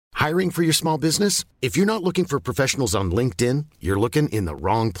Hiring for your small business? If you're not looking for professionals on LinkedIn, you're looking in the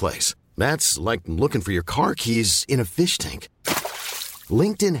wrong place. That's like looking for your car keys in a fish tank.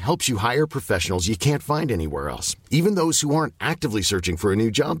 LinkedIn helps you hire professionals you can't find anywhere else, even those who aren't actively searching for a new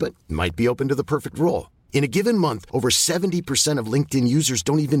job but might be open to the perfect role. In a given month, over 70% of LinkedIn users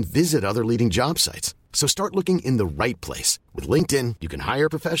don't even visit other leading job sites. So start looking in the right place. With LinkedIn, you can hire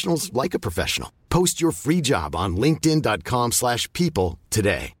professionals like a professional. Post your free job on linkedin.com/people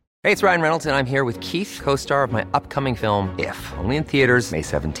today. Hey, it's Ryan Reynolds, and I'm here with Keith, co-star of my upcoming film, If, only in theaters May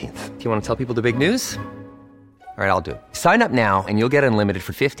 17th. Do you want to tell people the big news? All right, I'll do it. Sign up now and you'll get unlimited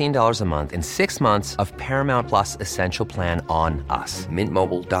for $15 a month and 6 months of Paramount Plus Essential Plan on us.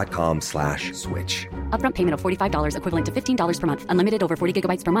 MintMobile.com/switch. Upfront payment of $45 equivalent to $15 per month. Unlimited over 40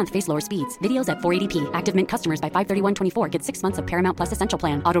 gigabytes per month. Face lower speeds. Videos at 480p. Active Mint customers by 531.24 get 6 months of Paramount Plus Essential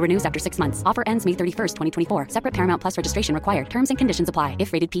Plan. Auto renews after 6 months. Offer ends May 31st, 2024. Separate Paramount Plus registration required. Terms and conditions apply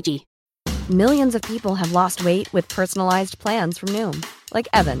if rated PG. Millions of people have lost weight with personalized plans from Noom. Like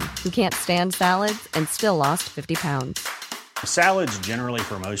Evan, who can't stand salads and still lost 50 pounds. Salads generally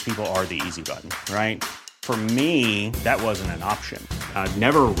for most people are the easy button, right? For me, that wasn't an option. I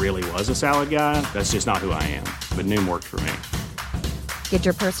never really was a salad guy. That's just not who I am. But Noom worked for me. Get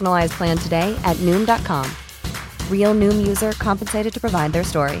your personalized plan today at Noom.com. Real Noom user compensated to provide their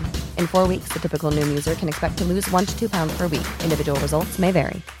story. In 4 weeks, the typical Noom user can expect to lose 1 to 2 pounds per week. Individual results may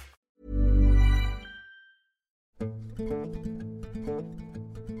vary.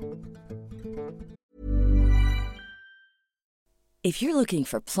 If you're looking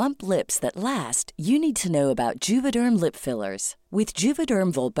for plump lips that last, you need to know about Juvederm lip fillers. With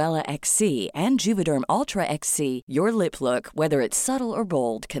Juvederm Volbella XC and Juvederm Ultra XC, your lip look, whether it's subtle or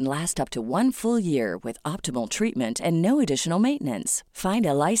bold, can last up to 1 full year with optimal treatment and no additional maintenance. Find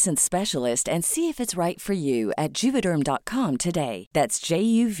a licensed specialist and see if it's right for you at Juvederm.com today. That's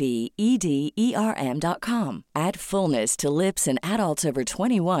JUVEDERM.com. Add fullness to lips in adults over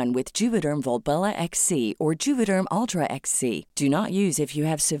 21 with Juvederm Volbella XC or Juvederm Ultra XC. Do not use if you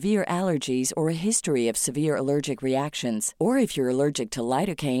have severe allergies or a history of severe allergic reactions, or if you're allergic to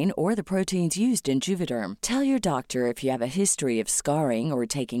lidocaine or the proteins used in Juvederm. Tell your doctor if you have a history of scarring or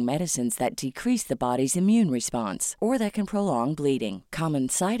taking medicines that decrease the body's immune response or that can prolong bleeding. Common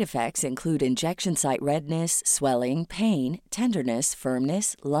side effects include injection site redness, swelling, pain, tenderness,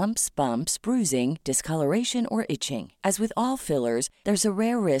 firmness, lumps, bumps, bruising, discoloration, or itching. As with all fillers, there's a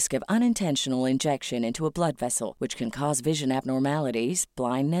rare risk of unintentional injection into a blood vessel, which can cause vision abnormalities,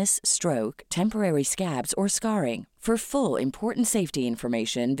 blindness, stroke, temporary scabs, or scarring. For full, important safety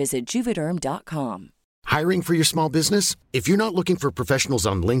information, visit Juvederm.com. Hiring for your small business? If you're not looking for professionals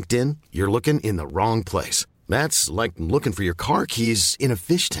on LinkedIn, you're looking in the wrong place. That's like looking for your car keys in a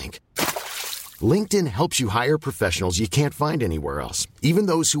fish tank. LinkedIn helps you hire professionals you can't find anywhere else, even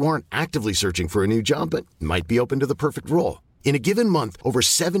those who aren't actively searching for a new job but might be open to the perfect role. In a given month, over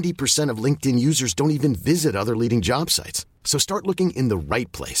 70% of LinkedIn users don't even visit other leading job sites. So start looking in the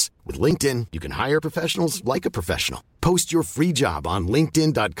right place. With LinkedIn, you can hire professionals like a professional. Post your free job on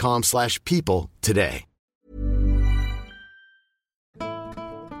linkedin.com/people today.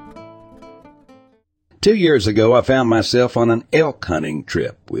 Two years ago, I found myself on an elk hunting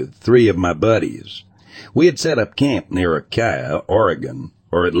trip with 3 of my buddies. We had set up camp near Ukiah, Oregon,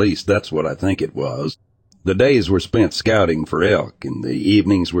 or at least that's what I think it was. The days were spent scouting for elk, and the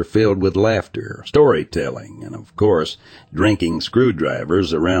evenings were filled with laughter, storytelling, and, of course, drinking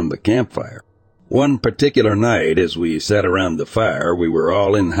screwdrivers around the campfire. One particular night, as we sat around the fire, we were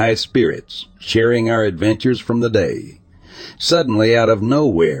all in high spirits, sharing our adventures from the day. Suddenly, out of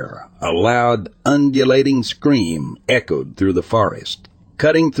nowhere, a loud, undulating scream echoed through the forest,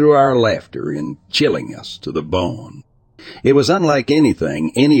 cutting through our laughter and chilling us to the bone. It was unlike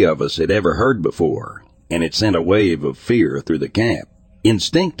anything any of us had ever heard before, and it sent a wave of fear through the camp.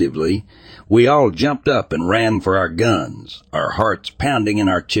 Instinctively, we all jumped up and ran for our guns, our hearts pounding in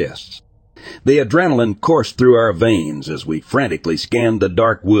our chests. The adrenaline coursed through our veins as we frantically scanned the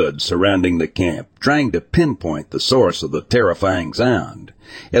dark woods surrounding the camp, trying to pinpoint the source of the terrifying sound.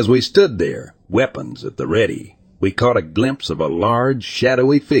 As we stood there, weapons at the ready, we caught a glimpse of a large,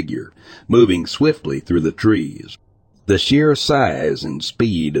 shadowy figure moving swiftly through the trees. The sheer size and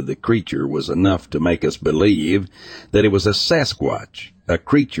speed of the creature was enough to make us believe that it was a Sasquatch, a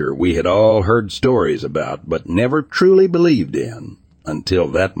creature we had all heard stories about but never truly believed in until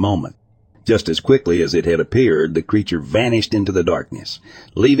that moment. Just as quickly as it had appeared, the creature vanished into the darkness,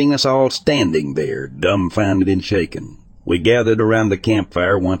 leaving us all standing there, dumbfounded and shaken. We gathered around the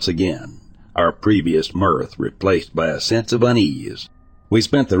campfire once again, our previous mirth replaced by a sense of unease. We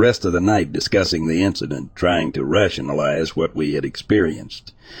spent the rest of the night discussing the incident, trying to rationalize what we had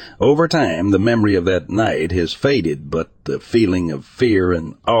experienced. Over time, the memory of that night has faded, but the feeling of fear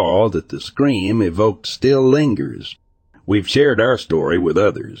and awe that the scream evoked still lingers. We've shared our story with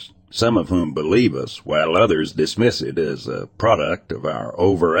others, some of whom believe us, while others dismiss it as a product of our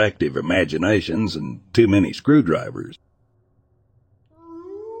overactive imaginations and too many screwdrivers.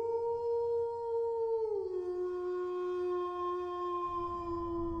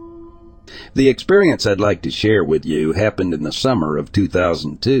 The experience I'd like to share with you happened in the summer of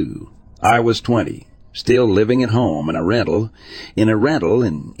 2002. I was 20, still living at home in a rental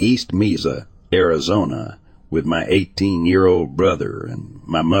in East Mesa, Arizona, with my 18-year-old brother and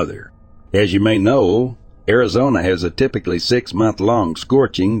my mother. As you may know, Arizona has a typically 6-month-long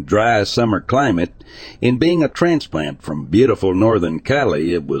scorching, dry summer climate. In being a transplant from beautiful northern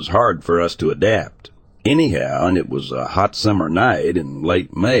Cali, it was hard for us to adapt. Anyhow, and it was a hot summer night in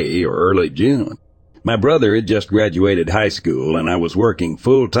late May or early June. My brother had just graduated high school, and I was working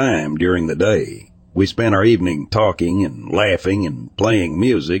full-time during the day. We spent our evening talking and laughing and playing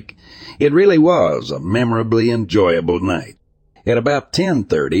music. It really was a memorably enjoyable night. At about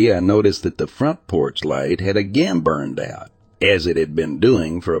 10:30, I noticed that the front porch light had again burned out, as it had been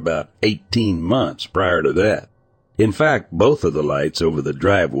doing for about 18 months prior to that. In fact, both of the lights over the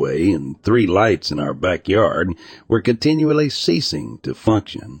driveway and 3 lights in our backyard were continually ceasing to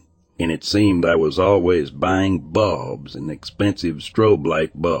function, and it seemed I was always buying bulbs and expensive strobe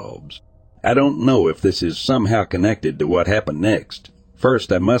light bulbs. I don't know if this is somehow connected to what happened next.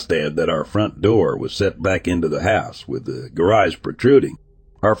 First, I must add that our front door was set back into the house, with the garage protruding.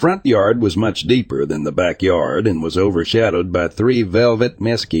 Our front yard was much deeper than the backyard and was overshadowed by 3 velvet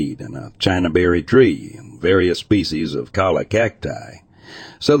mesquite and a chinaberry tree and various species of calla cacti.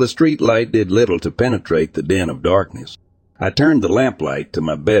 So the street light did little to penetrate the den of darkness. I turned the lamplight to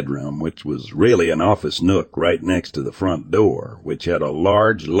my bedroom, which was really an office nook right next to the front door, which had a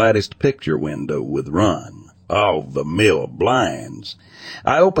large latticed picture window with all-the-mill blinds.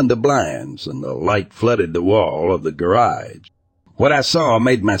 I opened the blinds, and the light flooded the wall of the garage. What I saw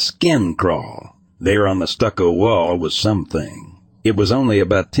made my skin crawl. There on the stucco wall was something. It was only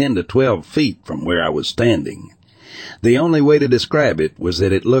about 10 to 12 feet from where I was standing. The only way to describe it was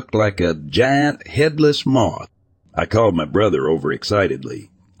that it looked like a giant headless moth. I called my brother overexcitedly.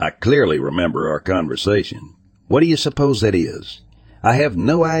 I clearly remember our conversation. "What do you suppose that is?" "I have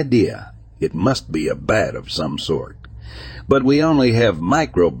no idea. It must be a bat of some sort. But we only have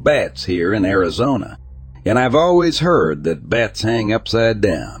micro bats here in Arizona. And I've always heard that bats hang upside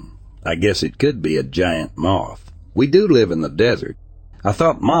down. I guess it could be a giant moth. We do live in the desert. I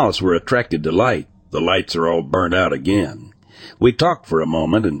thought moths were attracted to light. The lights are all burnt out again." We talked for a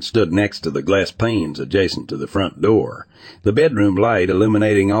moment and stood next to the glass panes adjacent to the front door, the bedroom light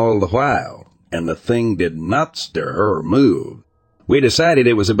illuminating all the while, and the thing did not stir or move. We decided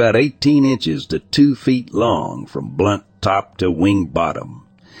it was about 18 inches to 2 feet long from blunt top to wing bottom.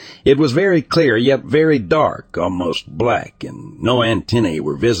 It was very clear, yet very dark, almost black, and no antennae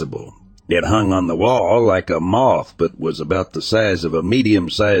were visible. It hung on the wall like a moth, but was about the size of a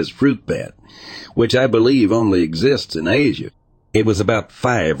medium-sized fruit bat, which I believe only exists in Asia. It was about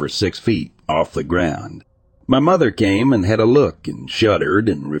 5 or 6 feet off the ground. My mother came and had a look and shuddered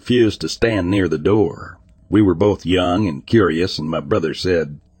and refused to stand near the door. We were both young and curious, and my brother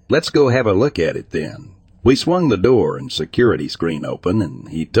said, "Let's go have a look at it then." We swung the door and security screen open, and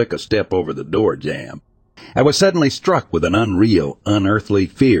he took a step over the door jamb. I was suddenly struck with an unreal, unearthly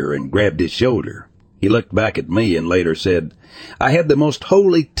fear and grabbed his shoulder. He looked back at me and later said, I had the most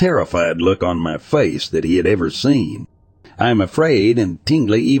wholly terrified look on my face that he had ever seen. I am afraid and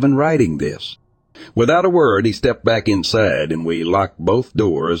tingly even writing this. Without a word, he stepped back inside, and we locked both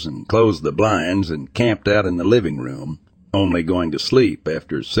doors and closed the blinds and camped out in the living room, only going to sleep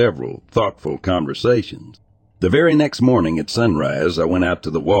after several thoughtful conversations. The very next morning at sunrise, I went out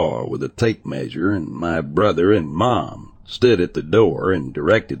to the wall with a tape measure, and my brother and Mom stood at the door and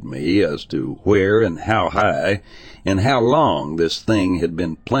directed me as to where and how high and how long this thing had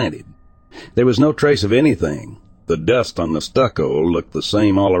been planted. There was no trace of anything. The dust on the stucco looked the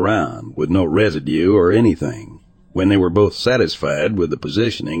same all around, with no residue or anything. When they were both satisfied with the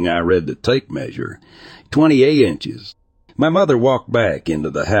positioning, I read the tape measure, 28 inches. My mother walked back into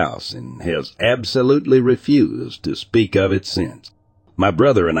the house and has absolutely refused to speak of it since. My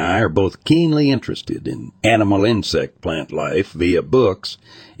brother and I are both keenly interested in animal insect plant life via books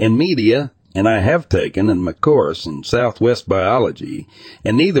and media, and I have taken my course in Southwest biology,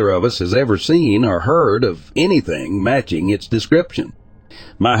 and neither of us has ever seen or heard of anything matching its description.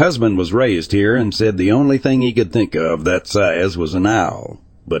 My husband was raised here and said the only thing he could think of that size was an owl.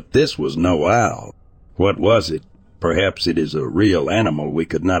 But this was no owl. What was it? Perhaps it is a real animal we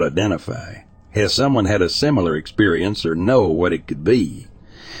could not identify. Has someone had a similar experience or know what it could be?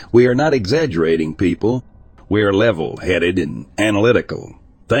 We are not exaggerating, people. We are level-headed and analytical.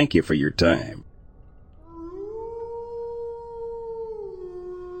 Thank you for your time.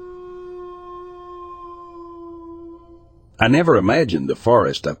 I never imagined the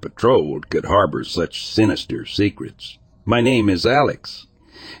forest I patrolled could harbor such sinister secrets. My name is Alex,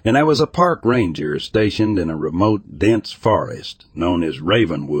 and I was a park ranger stationed in a remote, dense forest known as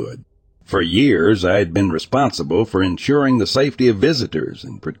Ravenwood. For years, I had been responsible for ensuring the safety of visitors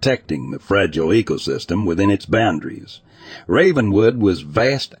and protecting the fragile ecosystem within its boundaries. Ravenwood was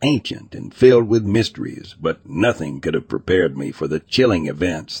vast, ancient, and filled with mysteries, but nothing could have prepared me for the chilling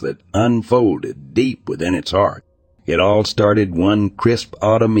events that unfolded deep within its heart. It all started one crisp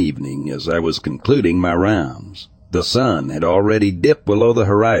autumn evening as I was concluding my rounds. The sun had already dipped below the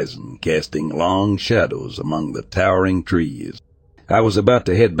horizon, casting long shadows among the towering trees. I was about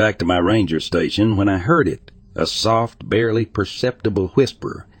to head back to my ranger station when I heard it, a soft, barely perceptible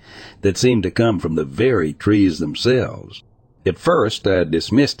whisper that seemed to come from the very trees themselves. At first I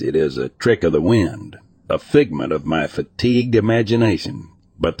dismissed it as a trick of the wind, a figment of my fatigued imagination,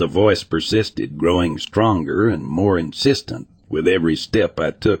 but the voice persisted, growing stronger and more insistent with every step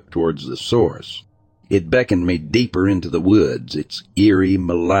I took towards the source. It beckoned me deeper into the woods, its eerie,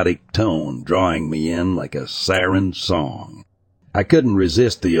 melodic tone drawing me in like a siren song. I couldn't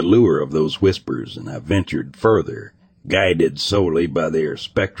resist the allure of those whispers, and I ventured further, guided solely by their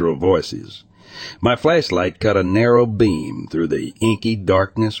spectral voices. My flashlight cut a narrow beam through the inky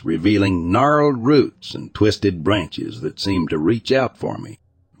darkness, revealing gnarled roots and twisted branches that seemed to reach out for me.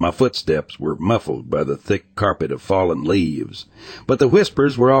 My footsteps were muffled by the thick carpet of fallen leaves, but the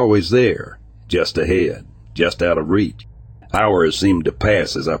whispers were always there, just ahead, just out of reach. Hours seemed to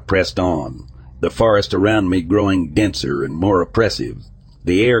pass as I pressed on, the forest around me growing denser and more oppressive.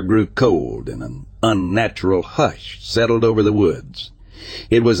 The air grew cold, and an unnatural hush settled over the woods.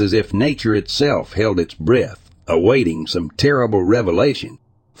 It was as if nature itself held its breath, awaiting some terrible revelation.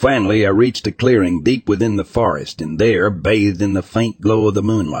 Finally, I reached a clearing deep within the forest, and there, bathed in the faint glow of the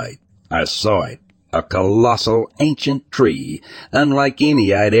moonlight, I saw it, a colossal ancient tree, unlike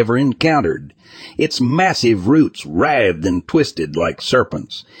any I'd ever encountered. Its massive roots writhed and twisted like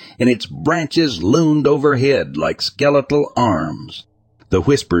serpents, and its branches loomed overhead like skeletal arms. The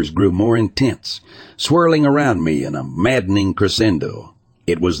whispers grew more intense, swirling around me in a maddening crescendo.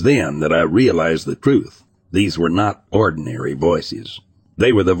 It was then that I realized the truth. These were not ordinary voices.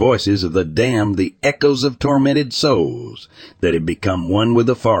 They were the voices of the damned, the echoes of tormented souls that had become one with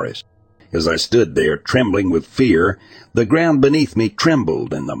the forest. As I stood there, trembling with fear, the ground beneath me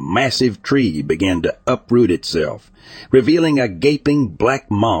trembled, and the massive tree began to uproot itself, revealing a gaping black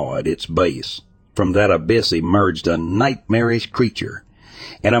maw at its base. From that abyss emerged a nightmarish creature,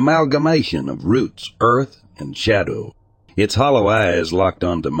 an amalgamation of roots, earth, and shadow. Its hollow eyes locked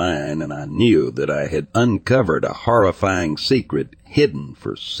onto mine, and I knew that I had uncovered a horrifying secret hidden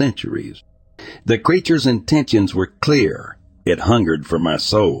for centuries. The creature's intentions were clear. It hungered for my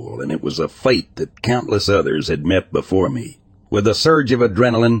soul, and it was a fate that countless others had met before me. With a surge of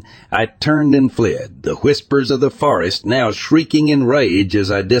adrenaline, I turned and fled, the whispers of the forest now shrieking in rage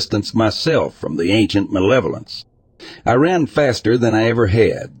as I distanced myself from the ancient malevolence. I ran faster than I ever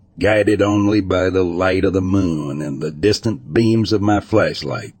had, guided only by the light of the moon and the distant beams of my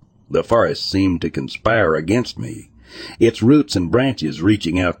flashlight. The forest seemed to conspire against me, its roots and branches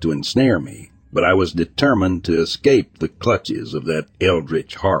reaching out to ensnare me. But I was determined to escape the clutches of that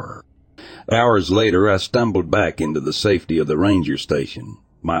eldritch horror. Hours later, I stumbled back into the safety of the ranger station,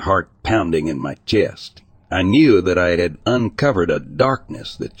 my heart pounding in my chest. I knew that I had uncovered a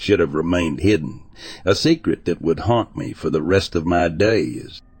darkness that should have remained hidden, a secret that would haunt me for the rest of my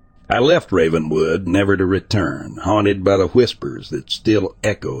days. I left Ravenwood, never to return, haunted by the whispers that still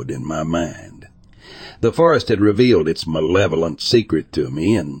echoed in my mind. The forest had revealed its malevolent secret to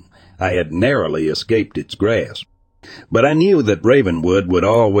me, and I had narrowly escaped its grasp. But I knew that Ravenwood would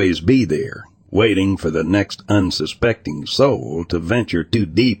always be there, waiting for the next unsuspecting soul to venture too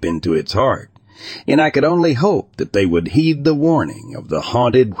deep into its heart, and I could only hope that they would heed the warning of the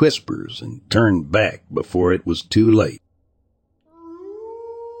haunted whispers and turn back before it was too late.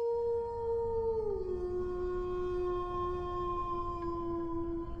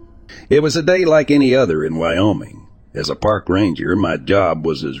 It was a day like any other in Wyoming. As a park ranger, my job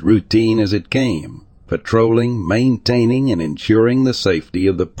was as routine as it came, patrolling, maintaining, and ensuring the safety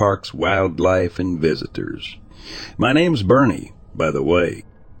of the park's wildlife and visitors. My name's Bernie, by the way.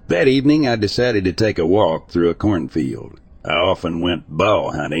 That evening I decided to take a walk through a cornfield. I often went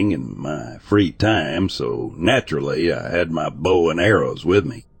bow hunting in my free time, so naturally I had my bow and arrows with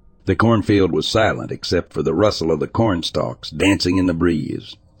me. The cornfield was silent except for the rustle of the cornstalks dancing in the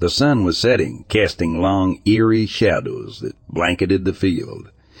breeze. The sun was setting, casting long, eerie shadows that blanketed the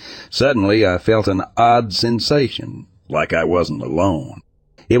field. Suddenly I felt an odd sensation, like I wasn't alone.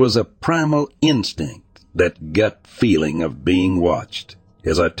 It was a primal instinct, that gut feeling of being watched.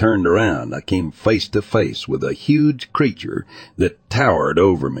 As I turned around, I came face to face with a huge creature that towered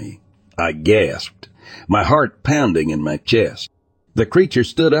over me. I gasped, my heart pounding in my chest. The creature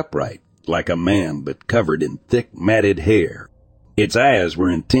stood upright, like a man but covered in thick matted hair. Its eyes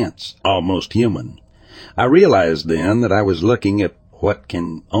were intense, almost human. I realized then that I was looking at what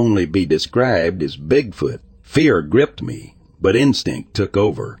can only be described as Bigfoot. Fear gripped me, but instinct took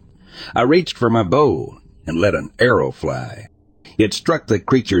over. I reached for my bow and let an arrow fly. It struck the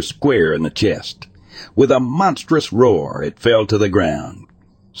creature square in the chest. With a monstrous roar, it fell to the ground.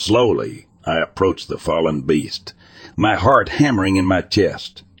 Slowly, I approached the fallen beast, my heart hammering in my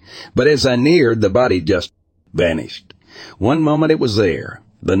chest. But as I neared, the body just vanished. One moment it was there.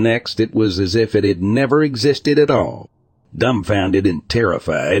 The next, it was as if it had never existed at all. Dumbfounded and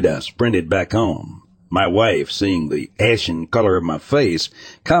terrified, I sprinted back home. My wife, seeing the ashen color of my face,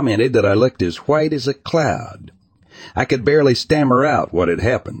 commented that I looked as white as a cloud. I could barely stammer out what had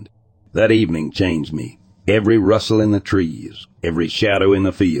happened. That evening changed me. Every rustle in the trees, every shadow in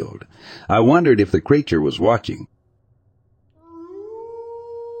the field. I wondered if the creature was watching.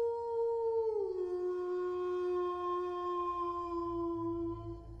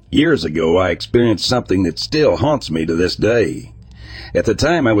 Years ago, I experienced something that still haunts me to this day. At the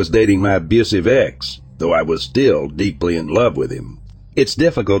time, I was dating my abusive ex, though I was still deeply in love with him. It's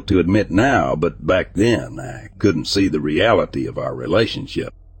difficult to admit now, but back then, I couldn't see the reality of our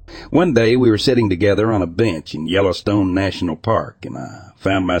relationship. One day, we were sitting together on a bench in Yellowstone National Park, and I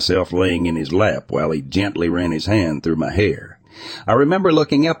found myself laying in his lap while he gently ran his hand through my hair. I remember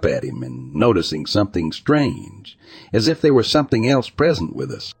looking up at him and noticing something strange, as if there was something else present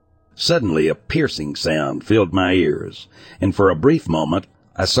with us. Suddenly, a piercing sound filled my ears, and for a brief moment,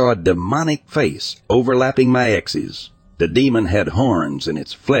 I saw a demonic face overlapping my ex's. The demon had horns, and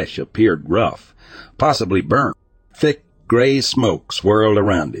its flesh appeared rough, possibly burnt. Thick gray smoke swirled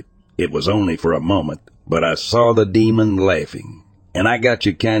around it. It was only for a moment, but I saw the demon laughing, and I got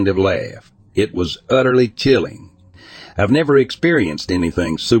you kind of laugh. It was utterly chilling. I've never experienced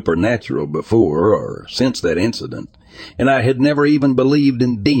anything supernatural before or since that incident, and I had never even believed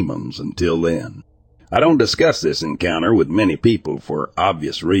in demons until then. I don't discuss this encounter with many people for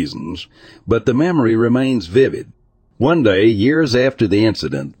obvious reasons, but the memory remains vivid. One day, years after the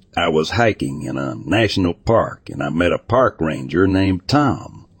incident, I was hiking in a national park, and I met a park ranger named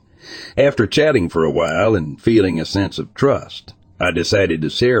Tom. After chatting for a while and feeling a sense of trust, I decided to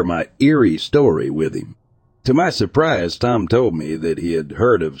share my eerie story with him. To my surprise, Tom told me that he had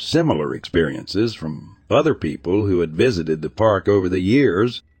heard of similar experiences from other people who had visited the park over the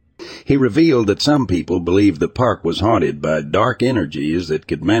years. He revealed that some people believed the park was haunted by dark energies that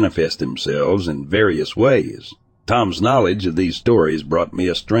could manifest themselves in various ways. Tom's knowledge of these stories brought me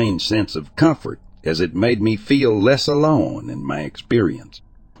a strange sense of comfort, as it made me feel less alone in my experience.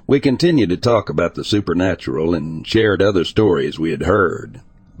 We continued to talk about the supernatural and shared other stories we had heard.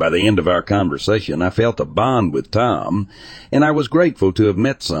 By the end of our conversation, I felt a bond with Tom, and I was grateful to have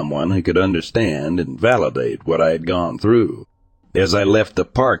met someone who could understand and validate what I had gone through. As I left the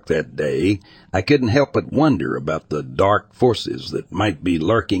park that day, I couldn't help but wonder about the dark forces that might be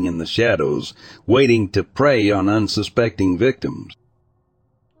lurking in the shadows, waiting to prey on unsuspecting victims.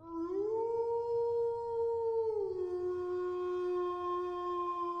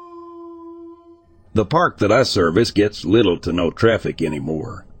 The park that I service gets little to no traffic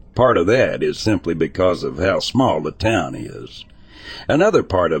anymore. Part of that is simply because of how small the town is. Another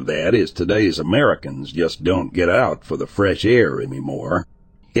part of that is today's Americans just don't get out for the fresh air anymore.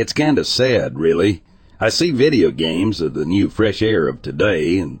 It's kind of sad, really. I see video games of the new fresh air of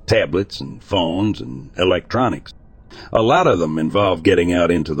today, and tablets and phones and electronics. A lot of them involve getting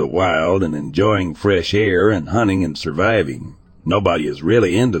out into the wild and enjoying fresh air and hunting and surviving. Nobody is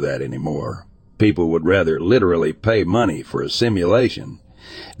really into that anymore. People would rather literally pay money for a simulation.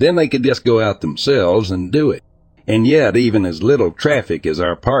 Then they could just go out themselves and do it. And yet, even as little traffic as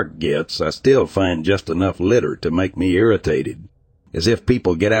our park gets, I still find just enough litter to make me irritated. As if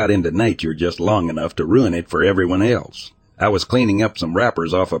people get out into nature just long enough to ruin it for everyone else. I was cleaning up some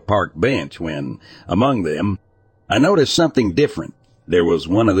wrappers off a park bench when, among them, I noticed something different. There was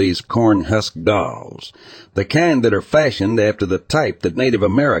one of these corn-husk dolls, the kind that are fashioned after the type that Native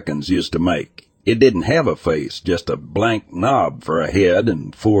Americans used to make. It didn't have a face, just a blank knob for a head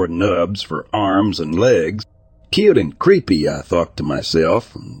and 4 nubs for arms and legs. Cute and creepy, I thought to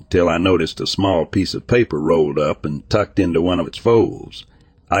myself, until I noticed a small piece of paper rolled up and tucked into one of its folds.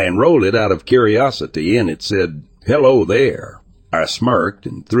 I unrolled it out of curiosity, and it said, "Hello there." I smirked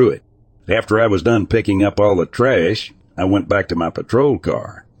and threw it. After I was done picking up all the trash, I went back to my patrol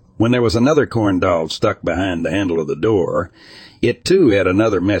car. When there was another corn doll stuck behind the handle of the door, it too had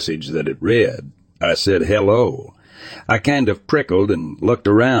another message that it read. I said hello. I kind of prickled and looked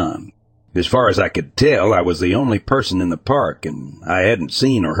around. As far as I could tell, I was the only person in the park, and I hadn't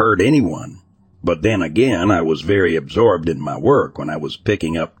seen or heard anyone. But then again, I was very absorbed in my work when I was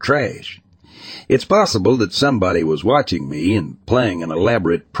picking up trash. It's possible that somebody was watching me and playing an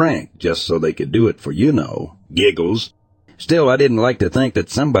elaborate prank just so they could do it for, giggles. Still, I didn't like to think that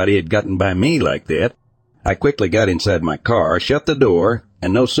somebody had gotten by me like that. I quickly got inside my car, shut the door,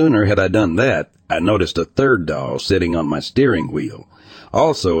 and no sooner had I done that, I noticed a third doll sitting on my steering wheel,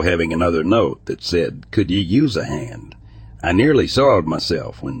 also having another note that said, "Could you use a hand?" I nearly sawed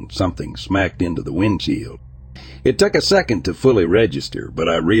myself when something smacked into the windshield. It took a second to fully register, but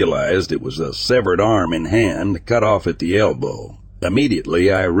I realized it was a severed arm and hand cut off at the elbow.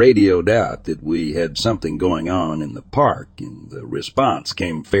 Immediately, I radioed out that we had something going on in the park, and the response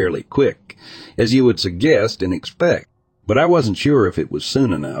came fairly quick, as you would suggest and expect. But I wasn't sure if it was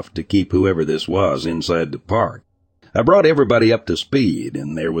soon enough to keep whoever this was inside the park. I brought everybody up to speed,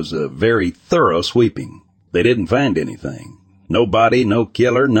 and there was a very thorough sweeping. They didn't find anything. No body, no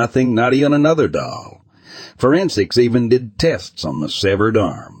killer, nothing, not even another doll. Forensics even did tests on the severed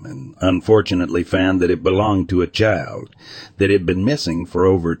arm, and unfortunately found that it belonged to a child that had been missing for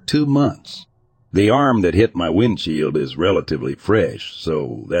over 2 months. The arm that hit my windshield is relatively fresh,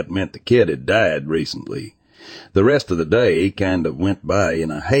 so that meant the kid had died recently. The rest of the day kind of went by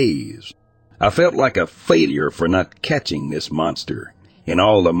in a haze. I felt like a failure for not catching this monster in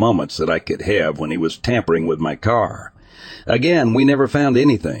all the moments that I could have when he was tampering with my car. Again, we never found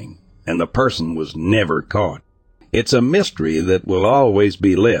anything, and the person was never caught. It's a mystery that will always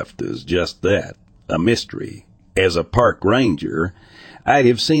be left as just that, a mystery. As a park ranger, I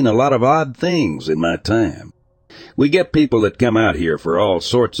have seen a lot of odd things in my time. We get people that come out here for all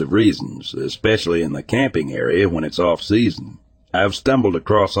sorts of reasons, especially in the camping area when it's off-season. I've stumbled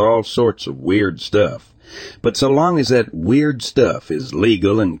across all sorts of weird stuff, but so long as that weird stuff is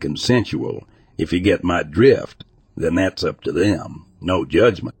legal and consensual, if you get my drift, then that's up to them. No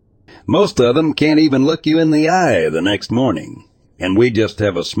judgment. Most of them can't even look you in the eye the next morning, and we just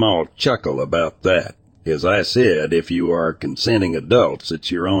have a small chuckle about that. As I said, if you are consenting adults,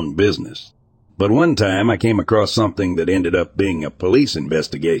 it's your own business. But one time I came across something that ended up being a police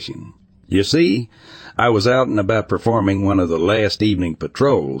investigation. You see, I was out and about performing one of the last evening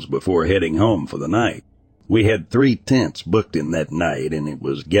patrols before heading home for the night. We had 3 tents booked in that night, and it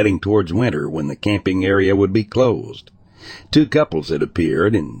was getting towards winter when the camping area would be closed. 2 couples had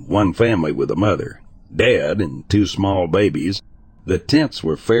appeared, and 1 family with a mother, dad, and 2 small babies. The tents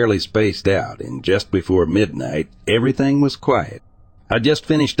were fairly spaced out, and just before midnight, everything was quiet. I just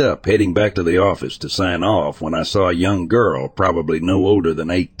finished up heading back to the office to sign off when I saw a young girl, probably no older than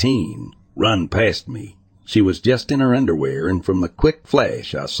 18, run past me. She was just in her underwear, and from the quick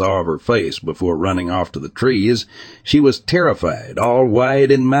flash I saw of her face before running off to the trees, she was terrified, all wide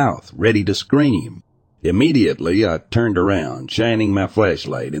in mouth, ready to scream. Immediately I turned around, shining my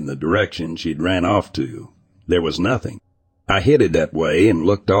flashlight in the direction she'd ran off to. There was nothing. I headed that way and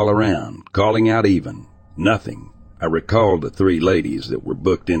looked all around, calling out even. Nothing. I recalled the 3 ladies that were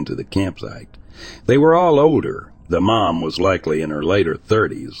booked into the campsite. They were all older. The mom was likely in her later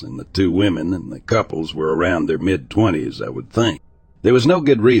 30s, and the 2 women and the couples were around their mid-20s, I would think. There was no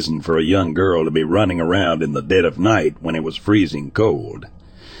good reason for a young girl to be running around in the dead of night when it was freezing cold.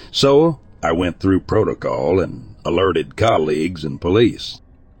 So I went through protocol and alerted colleagues and police.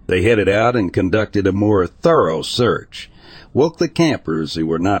 They headed out and conducted a more thorough search, woke the campers who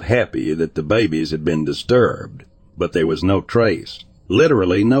were not happy that the babies had been disturbed. But there was no trace.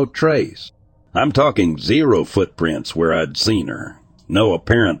 Literally no trace. I'm talking 0 footprints where I'd seen her. No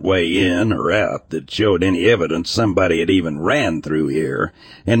apparent way in or out that showed any evidence somebody had even ran through here,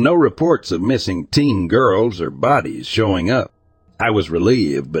 and no reports of missing teen girls or bodies showing up. I was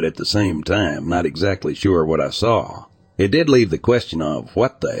relieved, but at the same time not exactly sure what I saw. It did leave the question of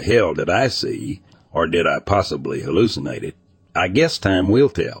what the hell did I see, or did I possibly hallucinate it? I guess time will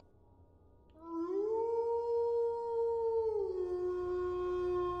tell.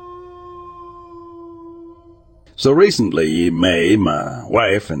 So recently, May, my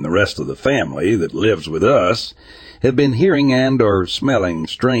wife, and the rest of the family that lives with us have been hearing and or smelling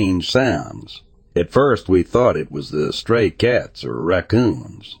strange sounds. At first, we thought it was the stray cats or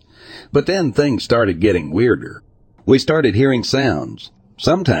raccoons. But then things started getting weirder. We started hearing sounds.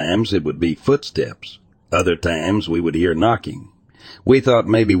 Sometimes it would be footsteps. Other times we would hear knocking. We thought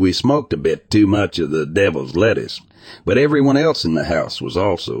maybe we smoked a bit too much of the devil's lettuce, but everyone else in the house was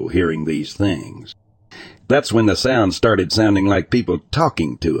also hearing these things. That's when the sounds started sounding like people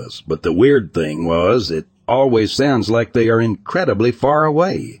talking to us, but the weird thing was it always sounds like they are incredibly far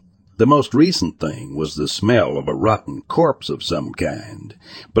away. The most recent thing was the smell of a rotten corpse of some kind,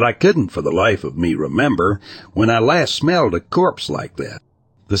 but I couldn't for the life of me remember when I last smelled a corpse like that.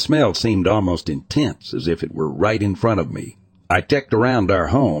 The smell seemed almost intense, as if it were right in front of me. I checked around our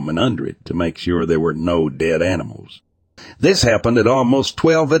home and under it to make sure there were no dead animals. This happened at almost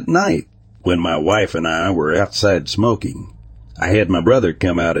 12 at night, when my wife and I were outside smoking. I had my brother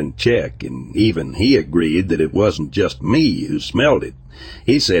come out and check, and even he agreed that it wasn't just me who smelled it.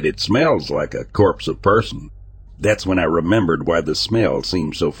 He said it smells like a corpse of person. That's when I remembered why the smell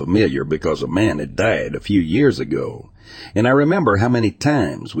seemed so familiar, because a man had died a few years ago, and I remember how many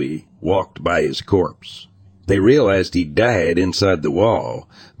times we walked by his corpse. They realized he died inside the wall,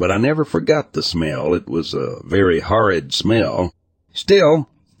 but I never forgot the smell. It was a very horrid smell. Still,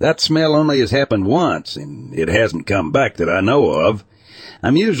 that smell only has happened once, and it hasn't come back that I know of.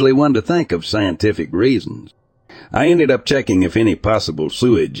 I'm usually one to think of scientific reasons. I ended up checking if any possible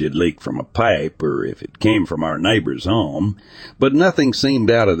sewage had leaked from a pipe or if it came from our neighbor's home, but nothing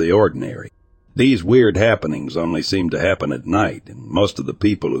seemed out of the ordinary. These weird happenings only seem to happen at night, and most of the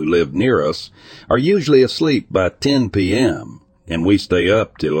people who live near us are usually asleep by 10 p.m., and we stay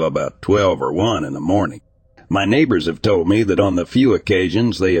up till about 12 or 1 in the morning. My neighbors have told me that on the few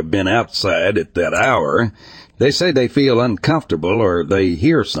occasions they have been outside at that hour, they say they feel uncomfortable or they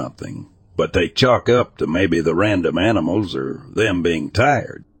hear something, but they chalk up to maybe the random animals or them being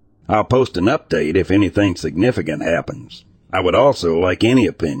tired. I'll post an update if anything significant happens. I would also like any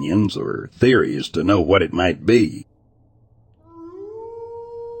opinions or theories to know what it might be.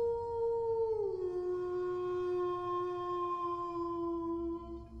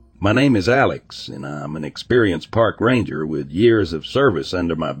 My name is Alex, and I'm an experienced park ranger with years of service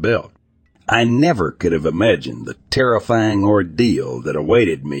under my belt. I never could have imagined the terrifying ordeal that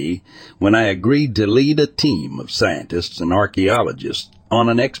awaited me when I agreed to lead a team of scientists and archaeologists on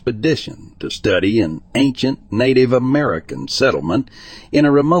an expedition to study an ancient Native American settlement in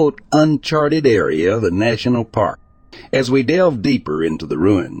a remote, uncharted area of the national park. As we delved deeper into the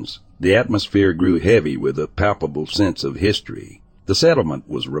ruins, the atmosphere grew heavy with a palpable sense of history. The settlement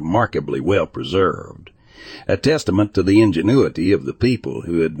was remarkably well preserved, a testament to the ingenuity of the people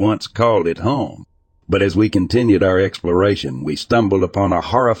who had once called it home. But as we continued our exploration, we stumbled upon a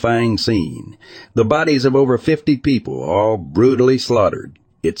horrifying scene. The bodies of over 50 people, all brutally slaughtered.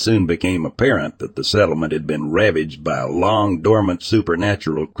 It soon became apparent that the settlement had been ravaged by a long-dormant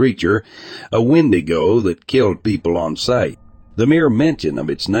supernatural creature, a Wendigo that killed people on sight. The mere mention of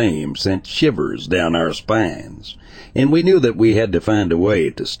its name sent shivers down our spines, and we knew that we had to find a way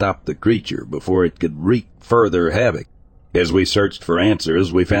to stop the creature before it could wreak further havoc. As we searched for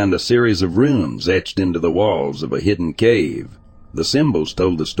answers, we found a series of runes etched into the walls of a hidden cave. The symbols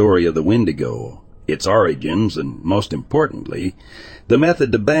told the story of the Wendigo, its origins, and most importantly, the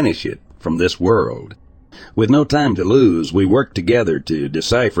method to banish it from this world. With no time to lose, we worked together to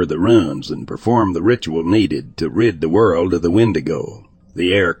decipher the runes and perform the ritual needed to rid the world of the Wendigo.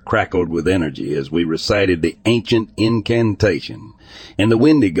 The air crackled with energy as we recited the ancient incantation, and the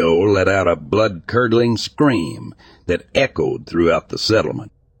Wendigo let out a blood-curdling scream that echoed throughout the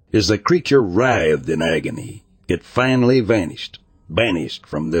settlement. As the creature writhed in agony, it finally vanished, banished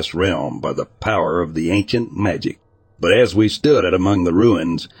from this realm by the power of the ancient magic. But as we stood it among the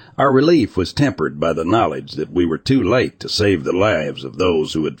ruins, our relief was tempered by the knowledge that we were too late to save the lives of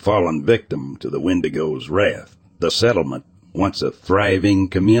those who had fallen victim to the Wendigo's wrath. The settlement, once a thriving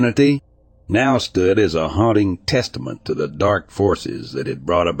community, now stood as a haunting testament to the dark forces that had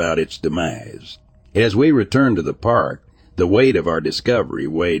brought about its demise. As we returned to the park, the weight of our discovery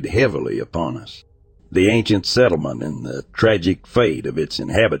weighed heavily upon us. The ancient settlement and the tragic fate of its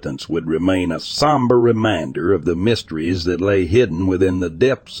inhabitants would remain a somber reminder of the mysteries that lay hidden within the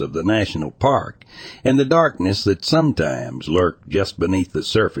depths of the national park and the darkness that sometimes lurked just beneath the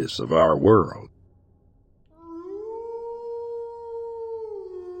surface of our world.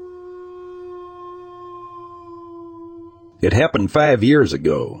 It happened 5 years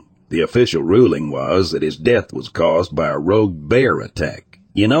ago. The official ruling was that his death was caused by a rogue bear attack.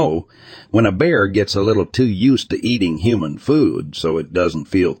 You know, when a bear gets a little too used to eating human food so it doesn't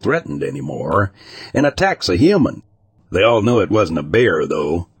feel threatened anymore and attacks a human. They all knew it wasn't a bear,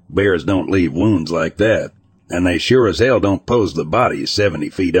 though. Bears don't leave wounds like that. And they sure as hell don't pose the body 70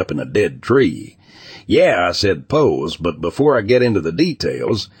 feet up in a dead tree. Yeah, I said pose, but before I get into the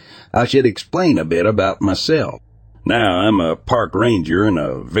details, I should explain a bit about myself. Now, I'm a park ranger in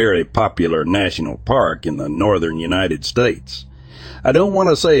a very popular national park in the northern United States. I don't want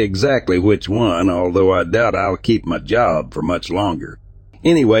to say exactly which one, although I doubt I'll keep my job for much longer.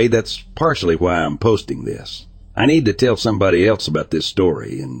 Anyway, that's partially why I'm posting this. I need to tell somebody else about this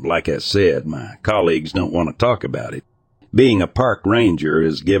story, and like I said, my colleagues don't want to talk about it. Being a park ranger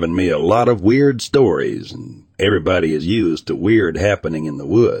has given me a lot of weird stories, and everybody is used to weird happening in the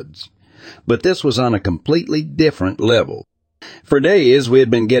woods. But this was on a completely different level. For days, we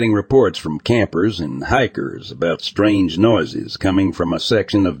had been getting reports from campers and hikers about strange noises coming from a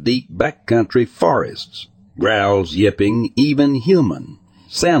section of deep backcountry forests. Growls, yipping, even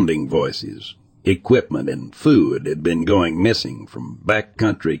human-sounding voices. Equipment and food had been going missing from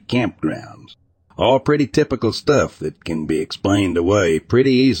backcountry campgrounds. All pretty typical stuff that can be explained away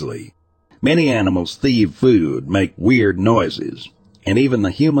pretty easily. Many animals thieve food, make weird noises, and even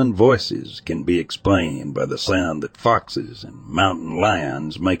the human voices can be explained by the sound that foxes and mountain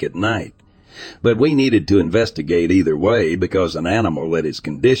lions make at night. But we needed to investigate either way because an animal that is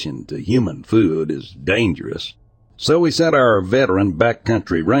conditioned to human food is dangerous. So we sent our veteran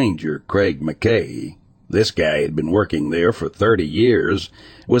backcountry ranger, Craig McKay. This guy had been working there for 30 years,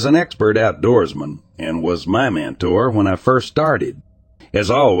 was an expert outdoorsman, and was my mentor when I first started.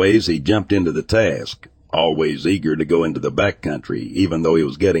 As always, he jumped into the task, always eager to go into the backcountry, even though he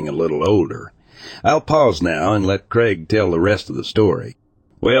was getting a little older. I'll pause now and let Craig tell the rest of the story.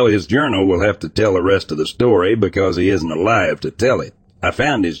 Well, his journal will have to tell the rest of the story because he isn't alive to tell it. I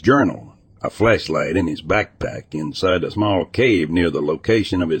found his journal, a flashlight in his backpack inside a small cave near the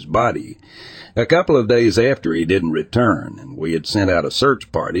location of his body. A couple of days after he didn't return, and we had sent out a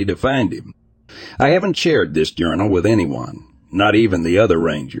search party to find him. I haven't shared this journal with anyone, not even the other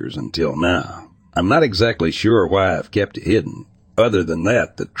rangers until now. I'm not exactly sure why I've kept it hidden. Other than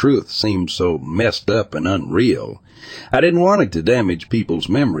that, the truth seems so messed up and unreal. I didn't want it to damage people's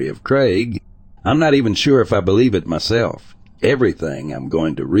memory of Craig. I'm not even sure if I believe it myself. Everything I'm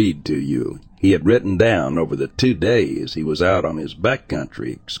going to read to you, he had written down over the 2 days he was out on his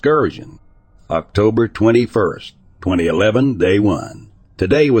backcountry excursion. October 21st, 2011, Day 1.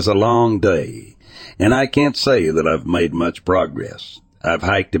 Today was a long day, and I can't say that I've made much progress. I've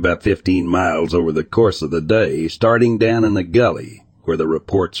hiked about 15 miles over the course of the day, starting down in the gully where the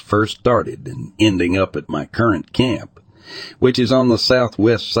reports first started and ending up at my current camp, which is on the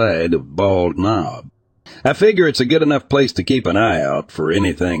southwest side of Bald Knob. I figure it's a good enough place to keep an eye out for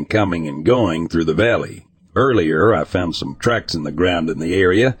anything coming and going through the valley. Earlier, I found some tracks in the ground in the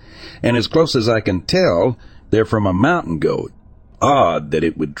area, and as close as I can tell, they're from a mountain goat. Odd that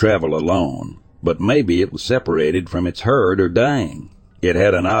it would travel alone, but maybe it was separated from its herd or dying. It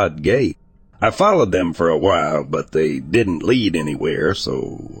had an odd gait. I followed them for a while, but they didn't lead anywhere,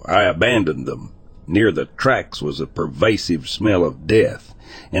 so I abandoned them. Near the tracks was a pervasive smell of death,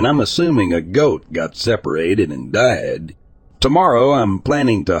 and I'm assuming a goat got separated and died. Tomorrow I'm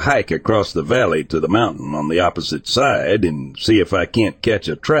planning to hike across the valley to the mountain on the opposite side and see if I can't catch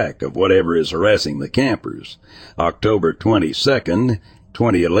a track of whatever is harassing the campers. October 22nd,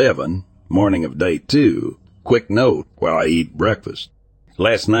 2011, morning of day 2. Quick note while I eat breakfast.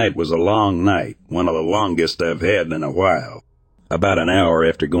 Last night was a long night, one of the longest I've had in a while. About an hour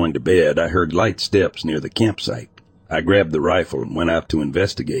after going to bed, I heard light steps near the campsite. I grabbed the rifle and went out to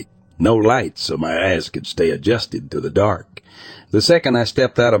investigate. No lights, so my eyes could stay adjusted to the dark. The second I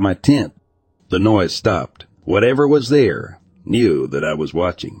stepped out of my tent, the noise stopped. Whatever was there knew that I was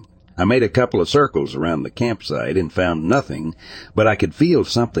watching. I made a couple of circles around the campsite and found nothing, but I could feel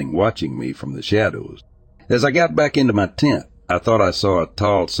something watching me from the shadows. As I got back into my tent, I thought I saw a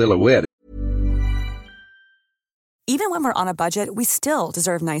tall silhouette. Even when we're on a budget, we still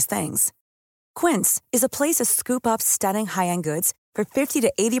deserve nice things. Quince is a place to scoop up stunning high-end goods for 50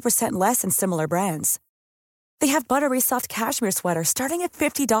 to 80% less than similar brands. They have buttery soft cashmere sweaters starting at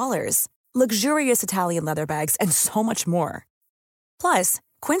 $50, luxurious Italian leather bags, and so much more. Plus,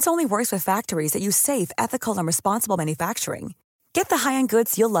 Quince only works with factories that use safe, ethical, and responsible manufacturing. Get the high-end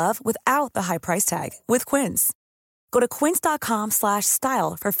goods you'll love without the high price tag with Quince. Go to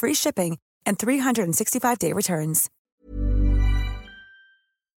quince.com/style for free shipping and 365-day returns.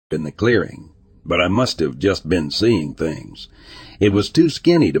 In the clearing, but I must have just been seeing things. It was too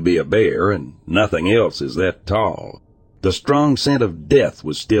skinny to be a bear, and nothing else is that tall. The strong scent of death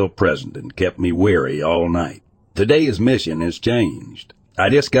was still present and kept me wary all night. Today's mission has changed. I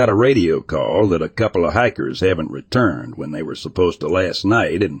just got a radio call that a couple of hikers haven't returned when they were supposed to last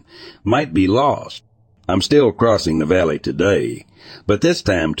night and might be lost. I'm still crossing the valley today, but this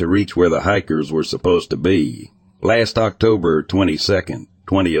time to reach where the hikers were supposed to be. Last October 22nd,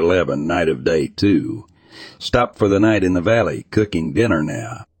 2011, night of day 2. Stopped for the night in the valley, cooking dinner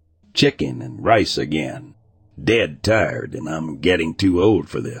now. Chicken and rice again. Dead tired, and I'm getting too old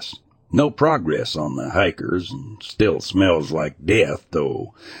for this. No progress on the hikers, and still smells like death,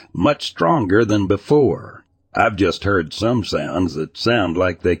 though much stronger than before. I've just heard some sounds that sound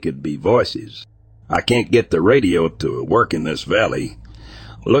like they could be voices. I can't get the radio to work in this valley.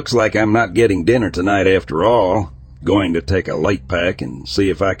 Looks like I'm not getting dinner tonight after all. Going to take a light pack and see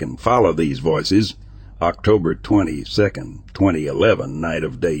if I can follow these voices. October 22nd, 2011, night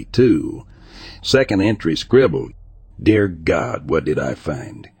of day 2. Second entry scribbled. Dear God, what did I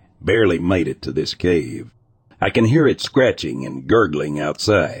find? Barely made it to this cave. I can hear it scratching and gurgling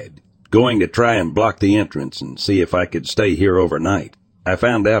outside. Going to try and block the entrance and see if I could stay here overnight. I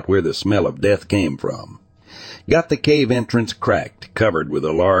found out where the smell of death came from. Got the cave entrance cracked, covered with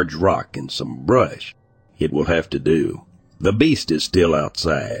a large rock and some brush. It will have to do. The beast is still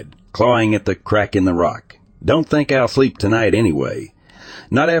outside, clawing at the crack in the rock. Don't think I'll sleep tonight anyway.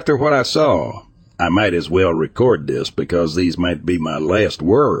 Not after what I saw. I might as well record this because these might be my last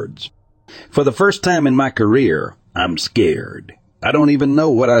words. For the first time in my career, I'm scared. I don't even know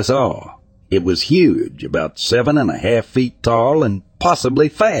what I saw. It was huge, about 7.5 feet tall and possibly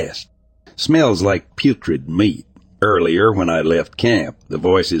fast. Smells like putrid meat. Earlier, when I left camp, the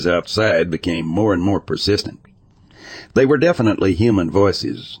voices outside became more and more persistent. They were definitely human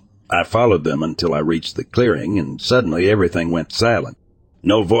voices. I followed them until I reached the clearing, and suddenly everything went silent.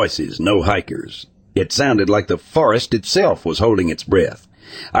 No voices, no hikers. It sounded like the forest itself was holding its breath.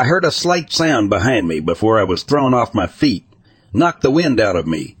 I heard a slight sound behind me before I was thrown off my feet. Knocked the wind out of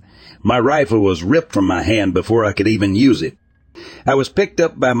me. My rifle was ripped from my hand before I could even use it. I was picked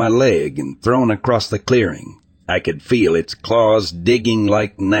up by my leg and thrown across the clearing. I could feel its claws digging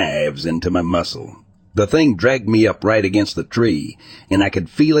like knives into my muscle. The thing dragged me up right against the tree, and I could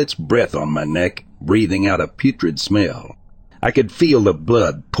feel its breath on my neck, breathing out a putrid smell. I could feel the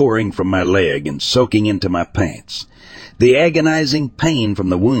blood pouring from my leg and soaking into my pants. The agonizing pain from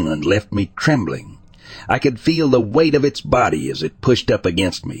the wound left me trembling. I could feel the weight of its body as it pushed up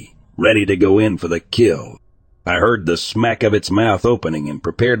against me, ready to go in for the kill. I heard the smack of its mouth opening and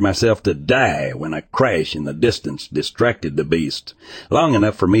prepared myself to die when a crash in the distance distracted the beast, long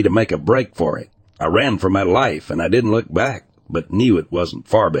enough for me to make a break for it. I ran for my life, and I didn't look back, but knew it wasn't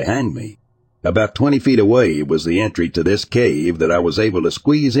far behind me. About 20 feet away was the entry to this cave that I was able to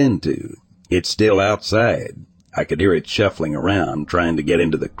squeeze into. It's still outside. I could hear it shuffling around, trying to get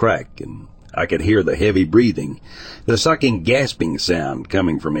into the crack, and I could hear the heavy breathing, the sucking, gasping sound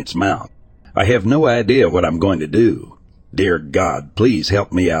coming from its mouth. I have no idea what I'm going to do. Dear God, please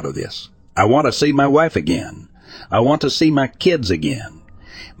help me out of this. I want to see my wife again. I want to see my kids again.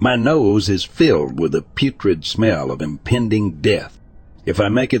 My nose is filled with the putrid smell of impending death. If I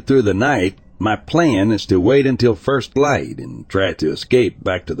make it through the night, my plan is to wait until first light and try to escape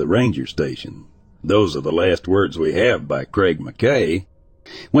back to the ranger station. Those are the last words we have by Craig McKay.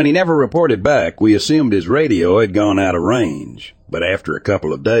 When he never reported back, we assumed his radio had gone out of range, but after a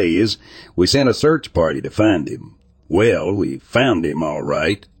couple of days, we sent a search party to find him. Well, we found him all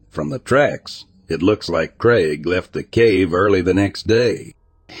right. From the tracks, it looks like Craig left the cave early the next day.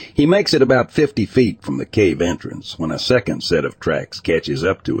 He makes it about 50 feet from the cave entrance when a second set of tracks catches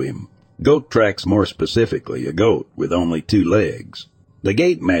up to him. Goat tracks, more specifically, a goat with only 2 legs. The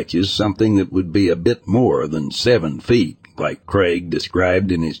gait matches something that would be a bit more than 7 feet, like Craig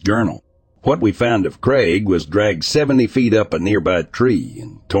described in his journal. What we found of Craig was dragged 70 feet up a nearby tree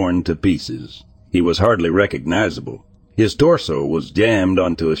and torn to pieces. He was hardly recognizable. His torso was jammed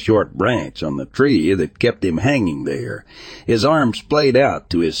onto a short branch on the tree that kept him hanging there, his arms splayed out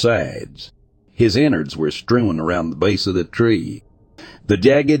to his sides. His innards were strewn around the base of the tree. The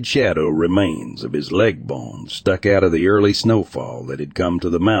jagged shadow remains of his leg bones stuck out of the early snowfall that had come to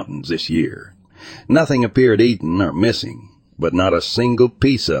the mountains this year. Nothing appeared eaten or missing, but not a single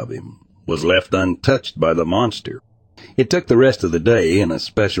piece of him was left untouched by the monster. It took the rest of the day and a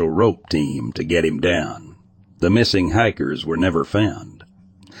special rope team to get him down. The missing hikers were never found.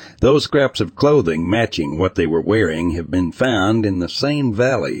 Those scraps of clothing matching what they were wearing have been found in the same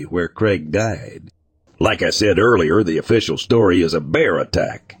valley where Craig died. Like I said earlier, the official story is a bear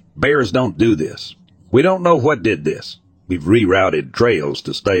attack. Bears don't do this. We don't know what did this. We've rerouted trails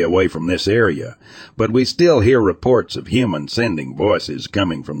to stay away from this area, but we still hear reports of humans sending voices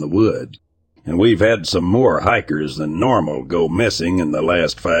coming from the woods. And we've had some more hikers than normal go missing in the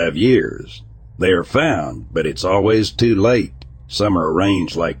last 5 years. They are found, but it's always too late. Some are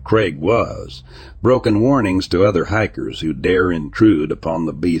arranged like Craig was, broken warnings to other hikers who dare intrude upon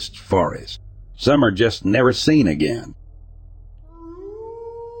the beast's forest. Some are just never seen again.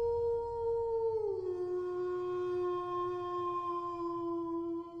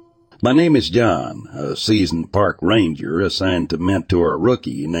 My name is John, a seasoned park ranger assigned to mentor a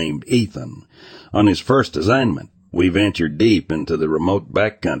rookie named Ethan. On his first assignment, we ventured deep into the remote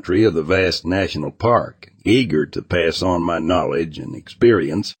backcountry of the vast national park, eager to pass on my knowledge and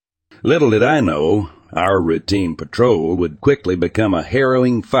experience. Little did I know, our routine patrol would quickly become a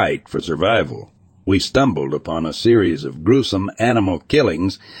harrowing fight for survival. We stumbled upon a series of gruesome animal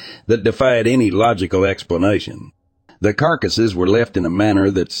killings that defied any logical explanation. The carcasses were left in a manner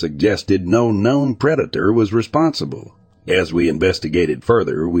that suggested no known predator was responsible. As we investigated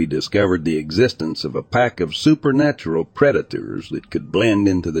further, we discovered the existence of a pack of supernatural predators that could blend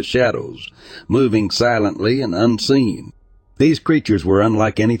into the shadows, moving silently and unseen. These creatures were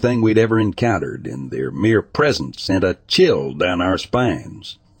unlike anything we'd ever encountered, and their mere presence sent a chill down our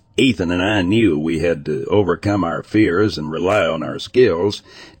spines. Ethan and I knew we had to overcome our fears and rely on our skills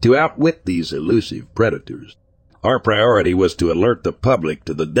to outwit these elusive predators. Our priority was to alert the public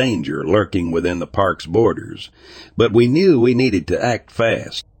to the danger lurking within the park's borders, but we knew we needed to act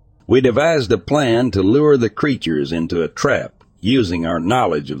fast. We devised a plan to lure the creatures into a trap, using our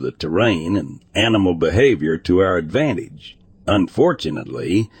knowledge of the terrain and animal behavior to our advantage.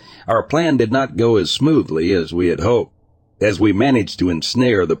 Unfortunately, our plan did not go as smoothly as we had hoped. As we managed to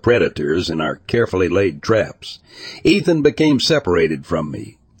ensnare the predators in our carefully laid traps, Ethan became separated from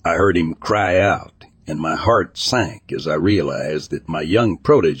me. I heard him cry out, and my heart sank as I realized that my young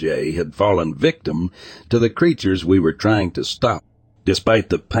protege had fallen victim to the creatures we were trying to stop. Despite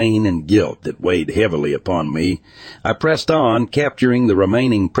the pain and guilt that weighed heavily upon me, I pressed on, capturing the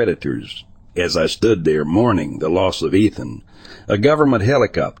remaining predators. As I stood there mourning the loss of Ethan, a government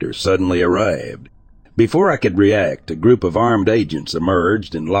helicopter suddenly arrived. Before I could react, a group of armed agents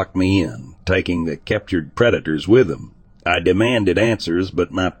emerged and locked me in, taking the captured predators with them. I demanded answers,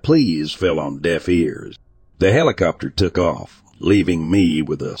 but my pleas fell on deaf ears. The helicopter took off, leaving me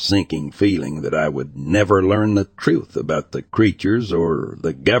with a sinking feeling that I would never learn the truth about the creatures or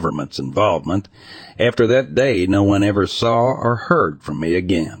the government's involvement. After that day, no one ever saw or heard from me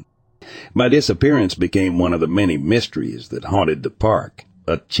again. My disappearance became one of the many mysteries that haunted the park,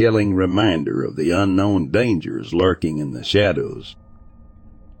 a chilling reminder of the unknown dangers lurking in the shadows.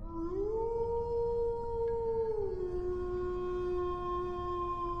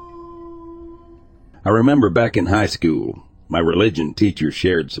 I remember back in high school, my religion teacher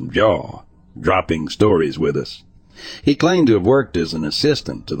shared some jaw-dropping stories with us. He claimed to have worked as an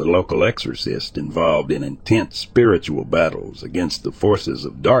assistant to the local exorcist involved in intense spiritual battles against the forces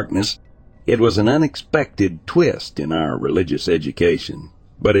of darkness. It was an unexpected twist in our religious education,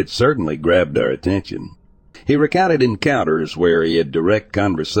 but it certainly grabbed our attention. He recounted encounters where he had direct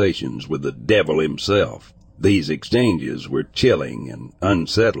conversations with the devil himself. These exchanges were chilling and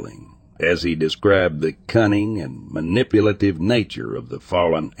unsettling, as he described the cunning and manipulative nature of the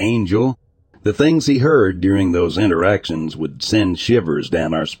fallen angel. The things he heard during those interactions would send shivers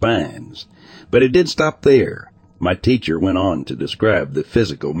down our spines. But it did stop there. My teacher went on to describe the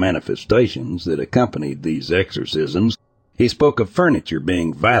physical manifestations that accompanied these exorcisms. He spoke of furniture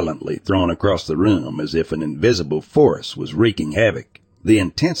being violently thrown across the room as if an invisible force was wreaking havoc. The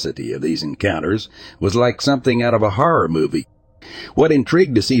intensity of these encounters was like something out of a horror movie. What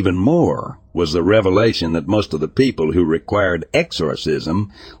intrigued us even more was the revelation that most of the people who required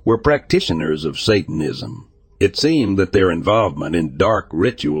exorcism were practitioners of Satanism. It seemed that their involvement in dark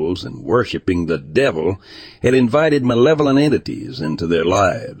rituals and worshipping the devil had invited malevolent entities into their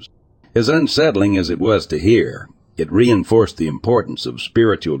lives. As unsettling as it was to hear, it reinforced the importance of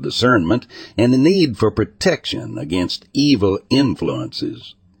spiritual discernment and the need for protection against evil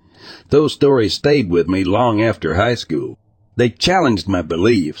influences. Those stories stayed with me long after high school. They challenged my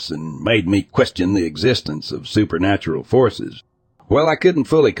beliefs and made me question the existence of supernatural forces. While I couldn't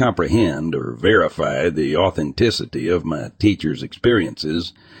fully comprehend or verify the authenticity of my teacher's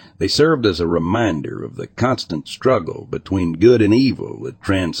experiences, they served as a reminder of the constant struggle between good and evil that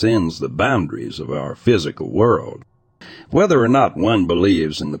transcends the boundaries of our physical world. Whether or not one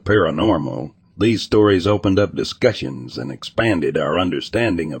believes in the paranormal, these stories opened up discussions and expanded our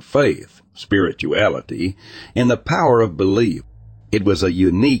understanding of faith, spirituality, and the power of belief. It was a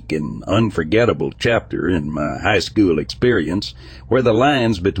unique and unforgettable chapter in my high school experience where the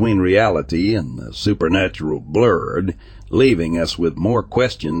lines between reality and the supernatural blurred, leaving us with more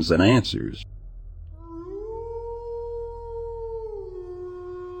questions than answers.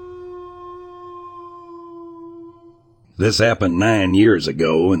 This happened 9 years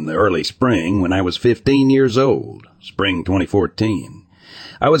ago in the early spring when I was 15 years old, spring 2014.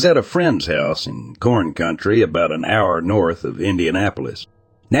 I was at a friend's house in corn country about an hour north of Indianapolis.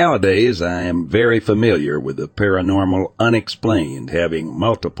 Nowadays, I am very familiar with the paranormal unexplained, having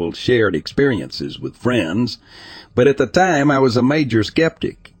multiple shared experiences with friends, but at the time I was a major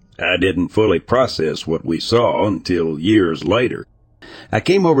skeptic. I didn't fully process what we saw until years later. I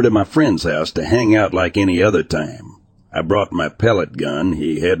came over to my friend's house to hang out like any other time. I brought my pellet gun,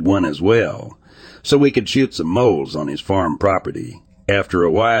 he had one as well, so we could shoot some moles on his farm property. After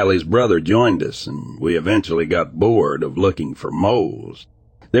a while, his brother joined us, and we eventually got bored of looking for moles.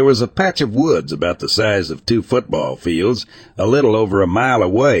 There was a patch of woods about the size of 2 football fields, a little over a mile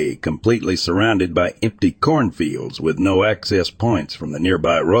away, completely surrounded by empty cornfields with no access points from the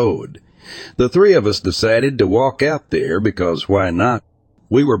nearby road. The 3 of us decided to walk out there because why not?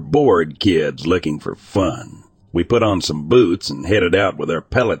 We were bored kids looking for fun. We put on some boots and headed out with our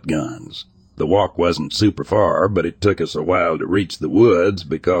pellet guns. The walk wasn't super far, but it took us a while to reach the woods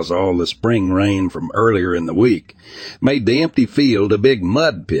because all the spring rain from earlier in the week made the empty field a big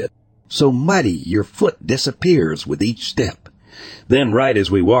mud pit. So muddy your foot disappears with each step. Then right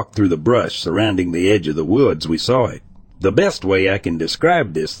as we walked through the brush surrounding the edge of the woods, we saw it. The best way I can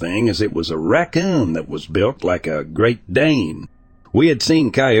describe this thing is it was a raccoon that was built like a Great Dane. We had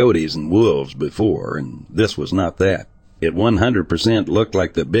seen coyotes and wolves before, and this was not that. It 100% looked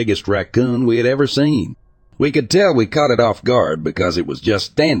like the biggest raccoon we had ever seen. We could tell we caught it off guard because it was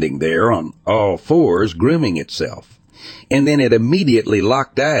just standing there on all 4s grooming itself. And then it immediately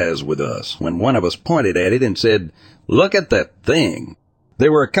locked eyes with us when one of us pointed at it and said, "Look at that thing."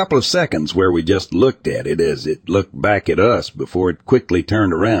 There were a couple of seconds where we just looked at it as it looked back at us before it quickly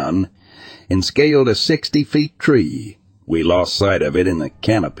turned around and scaled a 60-foot tree. We lost sight of it in the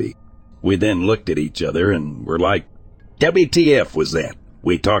canopy. We then looked at each other and were like, WTF was that?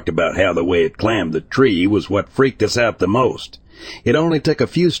 We talked about how the way it climbed the tree was what freaked us out the most. It only took a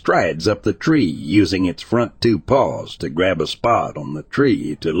few strides up the tree, using its front 2 paws to grab a spot on the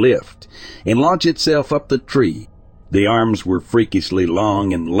tree to lift and launch itself up the tree. The arms were freakishly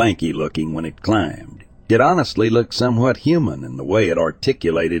long and lanky looking when it climbed. It honestly looked somewhat human in the way it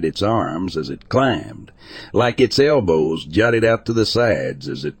articulated its arms as it climbed, like its elbows jutted out to the sides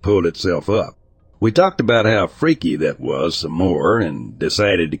as it pulled itself up. We talked about how freaky that was some more and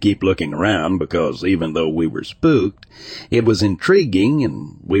decided to keep looking around because even though we were spooked, it was intriguing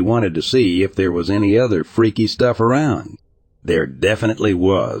and we wanted to see if there was any other freaky stuff around. There definitely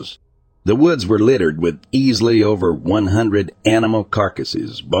was. The woods were littered with easily over 100 animal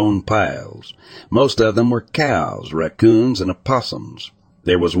carcasses, bone piles. Most of them were cows, raccoons, and opossums.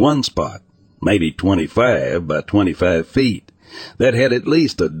 There was one spot, maybe 25 by 25 feet, that had at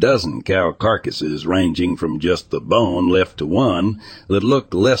least a dozen cow carcasses ranging from just the bone left to one that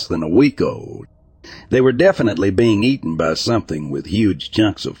looked less than a week old. They were definitely being eaten by something with huge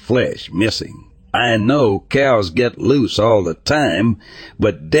chunks of flesh missing. I know cows get loose all the time,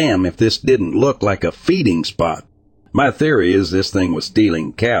 but damn if this didn't look like a feeding spot. My theory is this thing was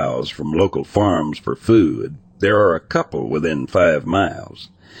stealing cows from local farms for food. There are a couple within 5 miles.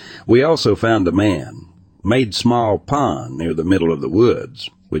 We also found a man-made small pond near the middle of the woods,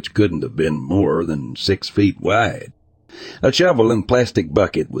 which couldn't have been more than 6 feet wide. A shovel and plastic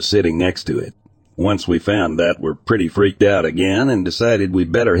bucket was sitting next to it. Once we found that, we're pretty freaked out again and decided we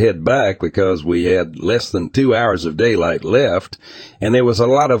better head back because we had less than 2 hours of daylight left, and there was a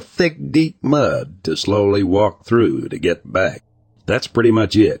lot of thick, deep mud to slowly walk through to get back. That's pretty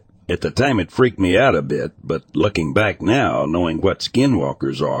much it. At the time it freaked me out a bit, but looking back now, knowing what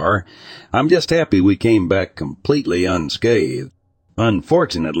skinwalkers are, I'm just happy we came back completely unscathed.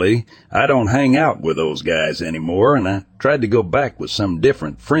 Unfortunately, I don't hang out with those guys anymore, and I tried to go back with some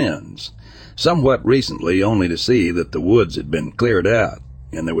different friends. Somewhat recently, only to see that the woods had been cleared out,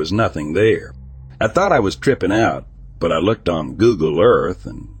 and there was nothing there. I thought I was tripping out, but I looked on Google Earth,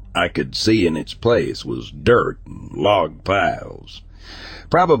 and I could see in its place was dirt and log piles.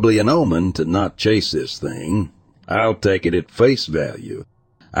 Probably an omen to not chase this thing. I'll take it at face value.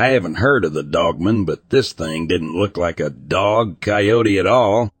 I haven't heard of the dogman, but this thing didn't look like a dog coyote at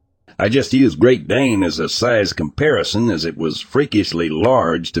all. I just used Great Dane as a size comparison as it was freakishly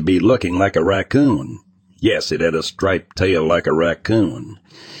large to be looking like a raccoon. Yes, it had a striped tail like a raccoon.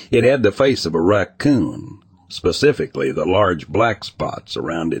 It had the face of a raccoon. specifically the large black spots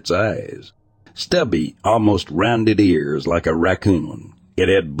around its eyes. Stubby, almost rounded ears like a raccoon. It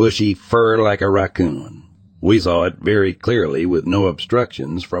had bushy fur like a raccoon. We saw it very clearly with no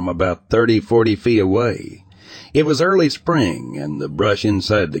obstructions from about 30-40 feet away. It was early spring, and the brush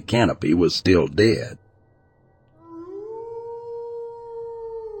inside the canopy was still dead.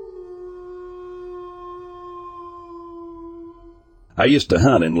 I used to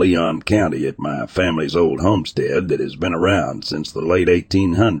hunt in Leon County at my family's old homestead that has been around since the late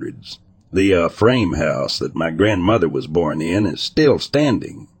 1800s. The frame house that my grandmother was born in is still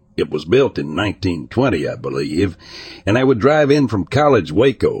standing. It was built in 1920, I believe, and I would drive in from College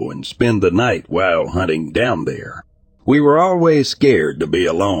Waco and spend the night while hunting down there. We were always scared to be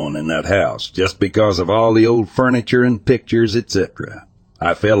alone in that house just because of all the old furniture and pictures, etc.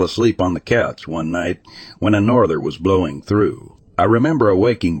 I fell asleep on the couch one night when a norther was blowing through. I remember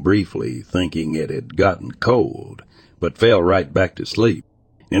awaking briefly, thinking it had gotten cold, but fell right back to sleep.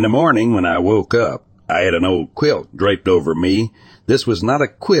 In the morning, when I woke up, I had an old quilt draped over me. This was not a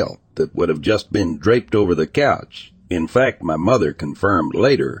quilt that would have just been draped over the couch. In fact, my mother confirmed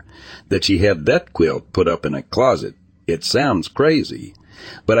later that she had that quilt put up in a closet. It sounds crazy,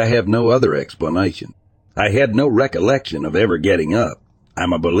 but I have no other explanation. I had no recollection of ever getting up.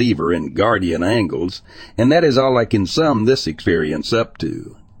 I'm a believer in guardian angels, and that is all I can sum this experience up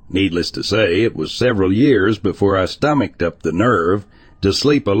to. Needless to say, it was several years before I stomached up the nerve to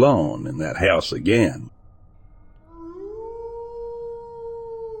sleep alone in that house again.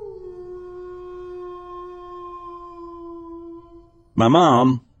 My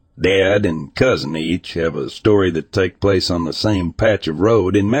mom, Dad, and cousin each have a story that takes place on the same patch of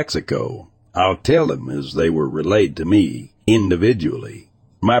road in Mexico. I'll tell them as they were relayed to me individually.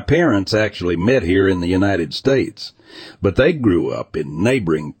 My parents actually met here in the United States, but they grew up in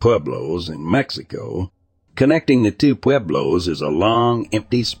neighboring pueblos in Mexico. Connecting the two pueblos is a long,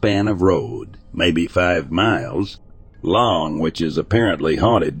 empty span of road, maybe 5 miles long, which is apparently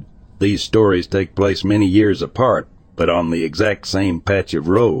haunted. These stories take place many years apart, but on the exact same patch of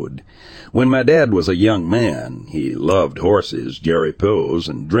road. When my dad was a young man, he loved horses, jerrypos,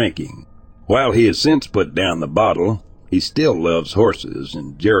 and drinking. While he has since put down the bottle, he still loves horses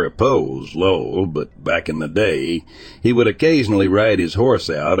and jerrypos, lol, but back in the day, he would occasionally ride his horse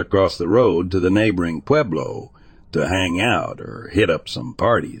out across the road to the neighboring pueblo to hang out or hit up some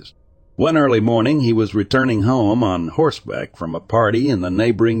parties. One early morning, he was returning home on horseback from a party in the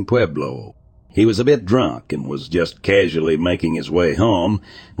neighboring pueblo. He was a bit drunk and was just casually making his way home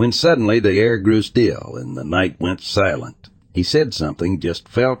when suddenly the air grew still and the night went silent. He said something just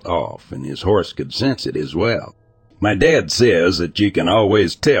felt off, and his horse could sense it as well. My dad says that you can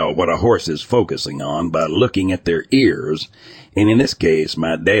always tell what a horse is focusing on by looking at their ears, and in this case,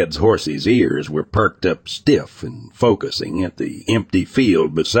 my dad's horse's ears were perked up stiff and focusing at the empty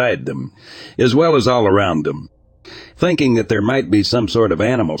field beside them, as well as all around them, thinking that there might be some sort of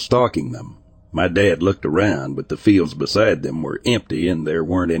animal stalking them. My dad looked around, but the fields beside them were empty and there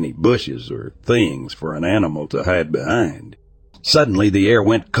weren't any bushes or things for an animal to hide behind. Suddenly the air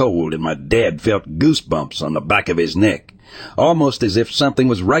went cold and my dad felt goosebumps on the back of his neck, almost as if something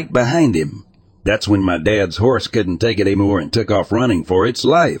was right behind him. That's when my dad's horse couldn't take it anymore and took off running for its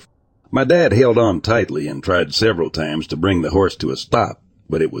life. My dad held on tightly and tried several times to bring the horse to a stop,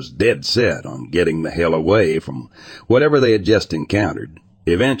 but it was dead set on getting the hell away from whatever they had just encountered.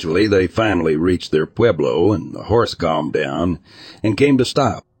 Eventually they finally reached their pueblo and the horse calmed down and came to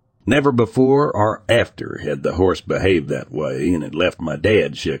stop. Never before or after had the horse behaved that way, and it left my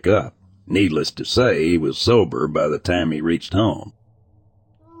dad shook up. Needless to say, he was sober by the time he reached home.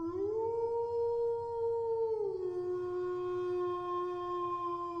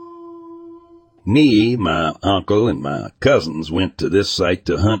 Me, my uncle, and my cousins went to this site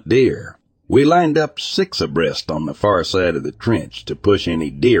to hunt deer. We lined up 6 abreast on the far side of the trench to push any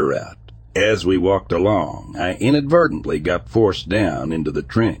deer out. As we walked along, I inadvertently got forced down into the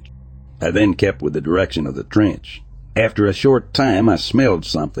trench. I then kept with the direction of the trench. After a short time, I smelled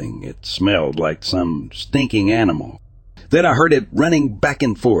something. It smelled like some stinking animal. Then I heard it running back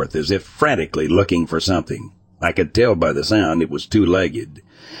and forth as if frantically looking for something. I could tell by the sound it was 2-legged.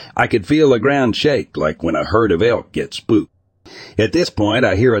 I could feel the ground shake like when a herd of elk gets spooked. At this point,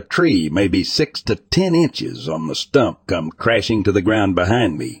 I hear a tree maybe 6 to 10 inches on the stump come crashing to the ground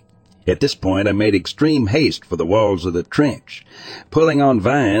behind me. At this point, I made extreme haste for the walls of the trench. Pulling on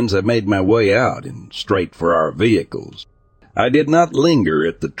vines, I made my way out and straight for our vehicles. I did not linger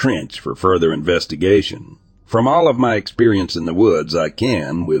at the trench for further investigation. From all of my experience in the woods, I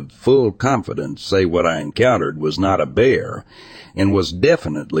can, with full confidence, say what I encountered was not a bear and was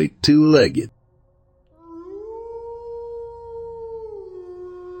definitely 2-legged.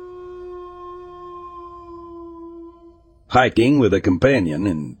 hiking with a companion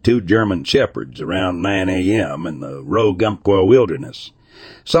and 2 German shepherds around 9 a.m. in the Ro-Gumpqua wilderness.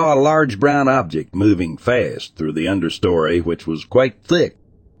 Saw a large brown object moving fast through the understory, which was quite thick.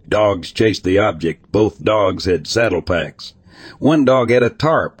 Dogs chased the object. Both dogs had saddle packs. One dog had a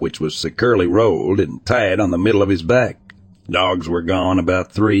tarp, which was securely rolled and tied on the middle of his back. Dogs were gone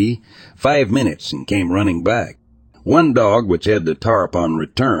about 5 minutes and came running back. One dog, which had the tarp on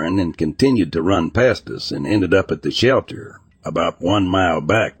return and continued to run past us and ended up at the shelter, about 1 mile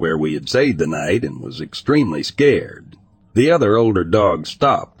back where we had stayed the night, and was extremely scared. The other older dog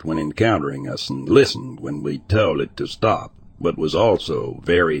stopped when encountering us and listened when we told it to stop, but was also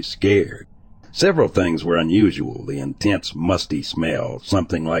very scared. Several things were unusual: the intense musty smell,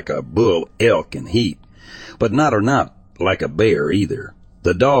 something like a bull elk in heat, but not like a bear either.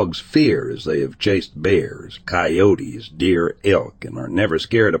 The dogs fear, as they have chased bears, coyotes, deer, elk, and are never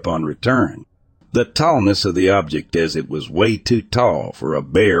scared upon return. The tallness of the object, as it was way too tall for a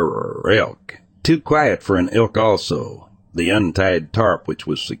bear or elk. Too quiet for an elk also. The untied tarp, which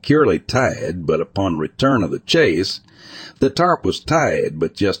was securely tied, but upon return of the chase, the tarp was tied,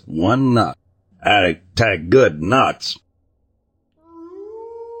 but just 1 knot. I tie good knots.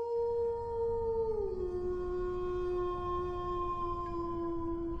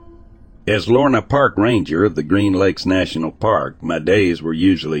 As Lorna Park Ranger of the Green Lakes National Park, my days were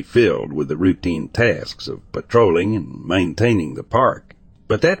usually filled with the routine tasks of patrolling and maintaining the park.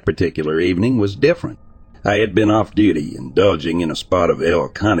 But that particular evening was different. I had been off duty, indulging in a spot of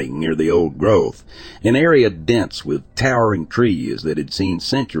elk hunting near the old growth, an area dense with towering trees that had seen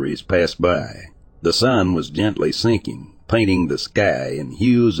centuries pass by. The sun was gently sinking, painting the sky in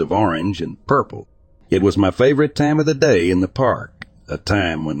hues of orange and purple. It was my favorite time of the day in the park, a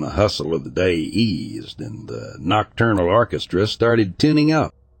time when the hustle of the day eased and the nocturnal orchestra started tuning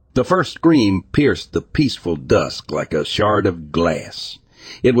up. The first scream pierced the peaceful dusk like a shard of glass.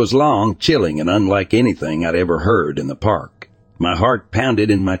 It was long, chilling, and unlike anything I'd ever heard in the park. My heart pounded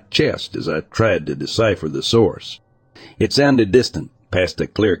in my chest as I tried to decipher the source. It sounded distant, past a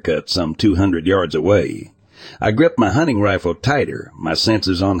clear cut some 200 yards away. I gripped my hunting rifle tighter, my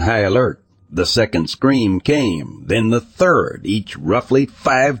senses on high alert. The second scream came, then the third, each roughly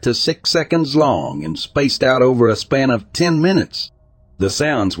 5 to 6 seconds long and spaced out over a span of 10 minutes. The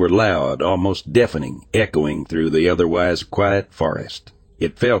sounds were loud, almost deafening, echoing through the otherwise quiet forest.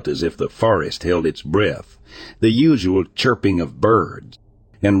 It felt as if the forest held its breath, the usual chirping of birds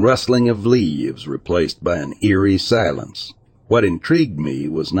and rustling of leaves replaced by an eerie silence. What intrigued me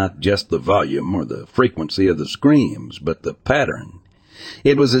was not just the volume or the frequency of the screams, but the pattern.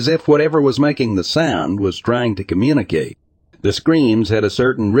 It was as if whatever was making the sound was trying to communicate. The screams had a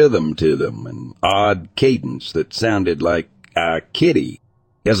certain rhythm to them, an odd cadence that sounded like a kitty.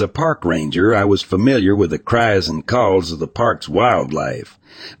 As a park ranger, I was familiar with the cries and calls of the park's wildlife,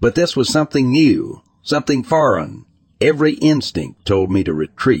 but this was something new, something foreign. Every instinct told me to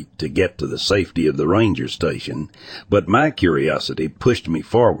retreat to get to the safety of the ranger station, but my curiosity pushed me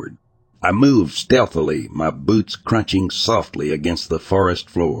forward. I moved stealthily, my boots crunching softly against the forest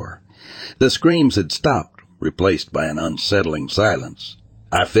floor. The screams had stopped, replaced by an unsettling silence.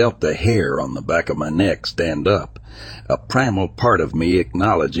 I felt the hair on the back of my neck stand up, a primal part of me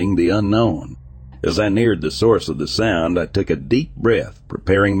acknowledging the unknown. As I neared the source of the sound, I took a deep breath,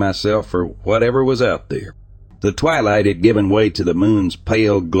 preparing myself for whatever was out there. The twilight had given way to the moon's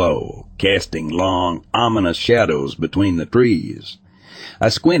pale glow, casting long, ominous shadows between the trees. I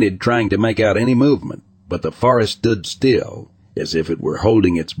squinted, trying to make out any movement, but the forest stood still, as if it were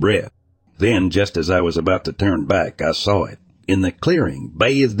holding its breath. Then, just as I was about to turn back, I saw it. In the clearing,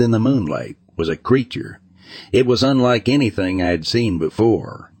 bathed in the moonlight, was a creature. It was unlike anything I had seen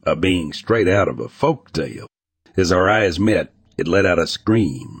before, a being straight out of a folk tale. As our eyes met, it let out a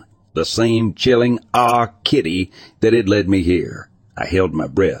scream, the same chilling "ah, kitty" that had led me here. I held my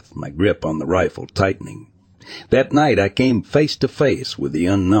breath, my grip on the rifle tightening. That night I came face to face with the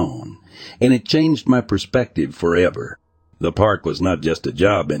unknown, and it changed my perspective forever. The park was not just a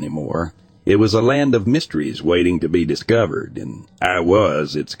job anymore. It was a land of mysteries waiting to be discovered, and I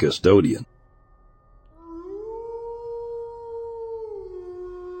was its custodian.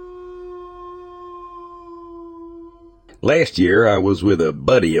 Last year I was with a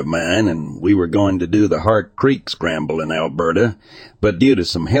buddy of mine, and we were going to do the Hart Creek Scramble in Alberta, but due to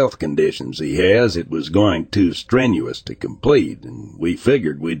some health conditions he has, it was going too strenuous to complete, and we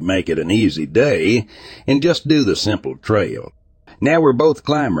figured we'd make it an easy day and just do the simple trail. Now we're both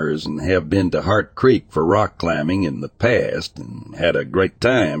climbers and have been to Hart Creek for rock climbing in the past and had a great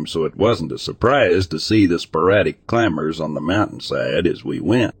time, so it wasn't a surprise to see the sporadic climbers on the mountainside as we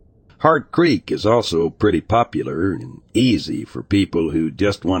went. Hart Creek is also pretty popular and easy for people who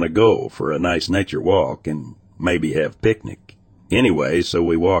just want to go for a nice nature walk and maybe have picnic. Anyway, so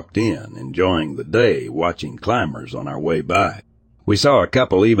we walked in, enjoying the day, watching climbers on our way by. We saw a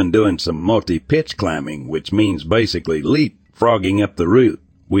couple even doing some multi-pitch climbing, which means basically leap-frogging up the route.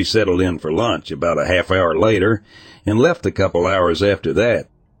 We settled in for lunch about a half hour later and left a couple hours after that.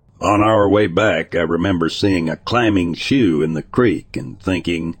 On our way back, I remember seeing a climbing shoe in the creek and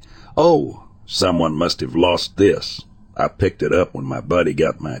thinking, oh, someone must have lost this. I picked it up when my buddy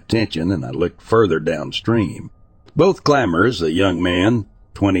got my attention and I looked further downstream. Both climbers, a young man,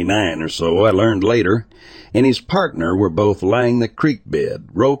 29 or so, I learned later, and his partner were both lying the creek bed,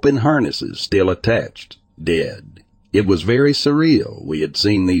 rope and harnesses still attached, dead. It was very surreal. We had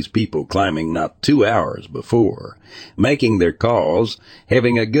seen these people climbing not 2 hours before, making their calls,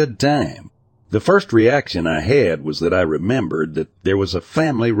 having a good time. The first reaction I had was that I remembered that there was a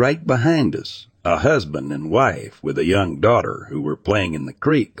family right behind us, a husband and wife with a young daughter who were playing in the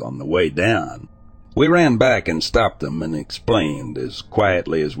creek on the way down. We ran back and stopped them and explained as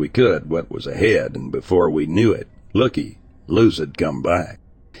quietly as we could what was ahead, and before we knew it, Luz had come back.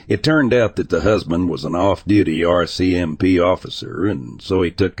 It turned out that the husband was an off-duty RCMP officer, and so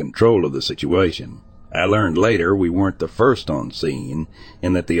he took control of the situation. I learned later we weren't the first on scene,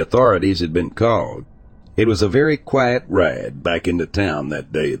 and that the authorities had been called. It was a very quiet ride back into town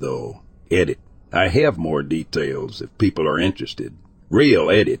that day, though. Edit. I have more details if people are interested. Real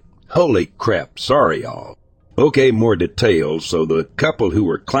edit. Holy crap, sorry all. Okay, more details. So the couple who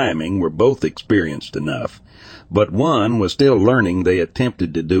were climbing were both experienced enough, but one was still learning. They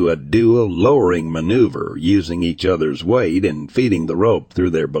attempted to do a dual lowering maneuver using each other's weight and feeding the rope through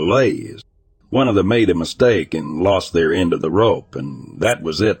their belays. One of them made a mistake and lost their end of the rope, and that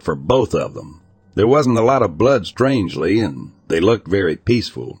was it for both of them. There wasn't a lot of blood, strangely, and they looked very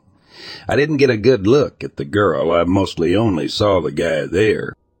peaceful. I didn't get a good look at the girl. I mostly only saw the guy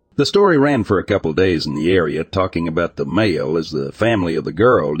there. The story ran for a couple days in the area, talking about the male, as the family of the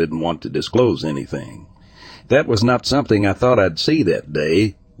girl didn't want to disclose anything. That was not something I thought I'd see that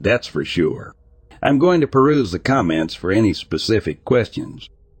day, that's for sure. I'm going to peruse the comments for any specific questions.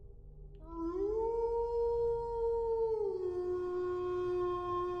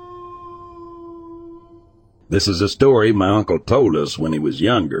 This is a story my uncle told us when he was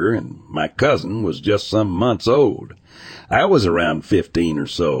younger, and my cousin was just some months old. I was around 15 or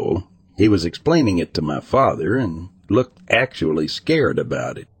so. He was explaining it to my father and looked actually scared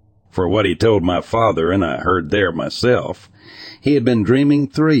about it. For what he told my father, and I heard there myself, he had been dreaming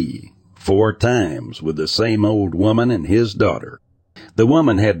 4 times with the same old woman and his daughter. The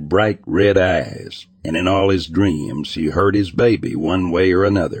woman had bright red eyes, and in all his dreams she heard his baby one way or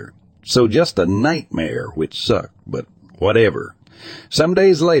another. So just a nightmare, which sucked, but whatever. Some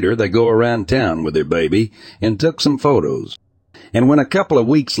days later, they go around town with their baby and took some photos. And when a couple of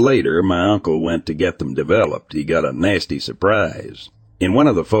weeks later my uncle went to get them developed, he got a nasty surprise. In one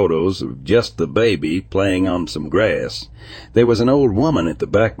of the photos of just the baby playing on some grass, there was an old woman at the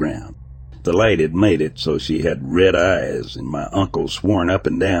background. The light had made it so she had red eyes, and my uncle sworn up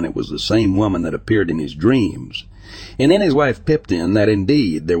and down it was the same woman that appeared in his dreams. And then his wife pipped in that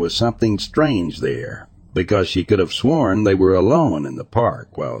indeed there was something strange there, because she could have sworn they were alone in the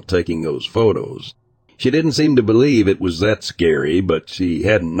park while taking those photos. She didn't seem to believe it was that scary, but she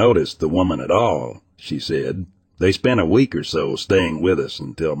hadn't noticed the woman at all, she said. They spent a week or so staying with us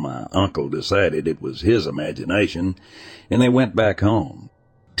until my uncle decided it was his imagination, and they went back home.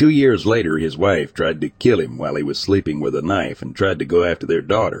 2 years later, his wife tried to kill him while he was sleeping with a knife and tried to go after their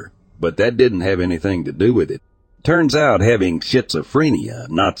daughter, but that didn't have anything to do with it. Turns out having schizophrenia,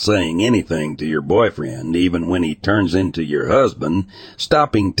 not saying anything to your boyfriend even when he turns into your husband,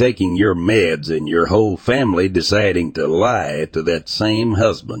 stopping taking your meds, and your whole family deciding to lie to that same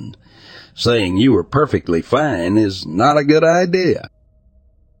husband, saying you were perfectly fine, is not a good idea.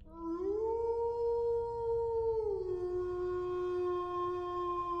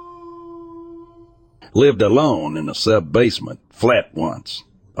 Lived alone in a sub-basement flat once.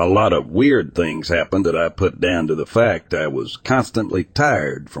 A lot of weird things happened that I put down to the fact I was constantly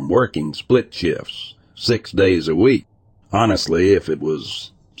tired from working split shifts, 6 days a week. Honestly, if it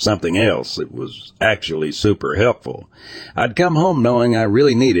was something else, it was actually super helpful. I'd come home knowing I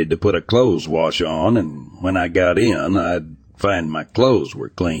really needed to put a clothes wash on, and when I got in, I'd find my clothes were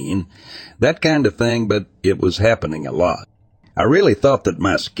clean. That kind of thing, but it was happening a lot. I really thought that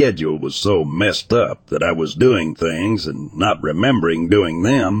my schedule was so messed up that I was doing things and not remembering doing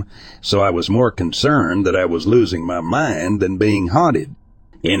them, so I was more concerned that I was losing my mind than being haunted.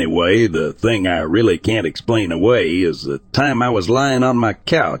 Anyway, the thing I really can't explain away is the time I was lying on my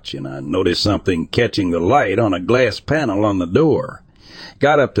couch and I noticed something catching the light on a glass panel on the door.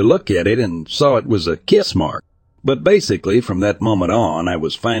 Got up to look at it and saw it was a kiss mark. But basically, from that moment on, I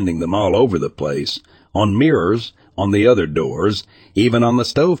was finding them all over the place, on mirrors, on the other doors, even on the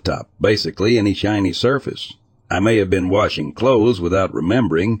stovetop, basically any shiny surface. I may have been washing clothes without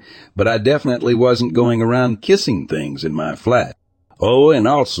remembering, but I definitely wasn't going around kissing things in my flat. Oh, and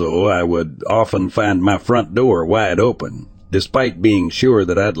also I would often find my front door wide open, despite being sure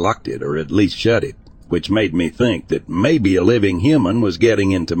that I'd locked it or at least shut it, which made me think that maybe a living human was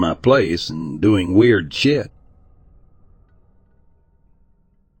getting into my place and doing weird shit.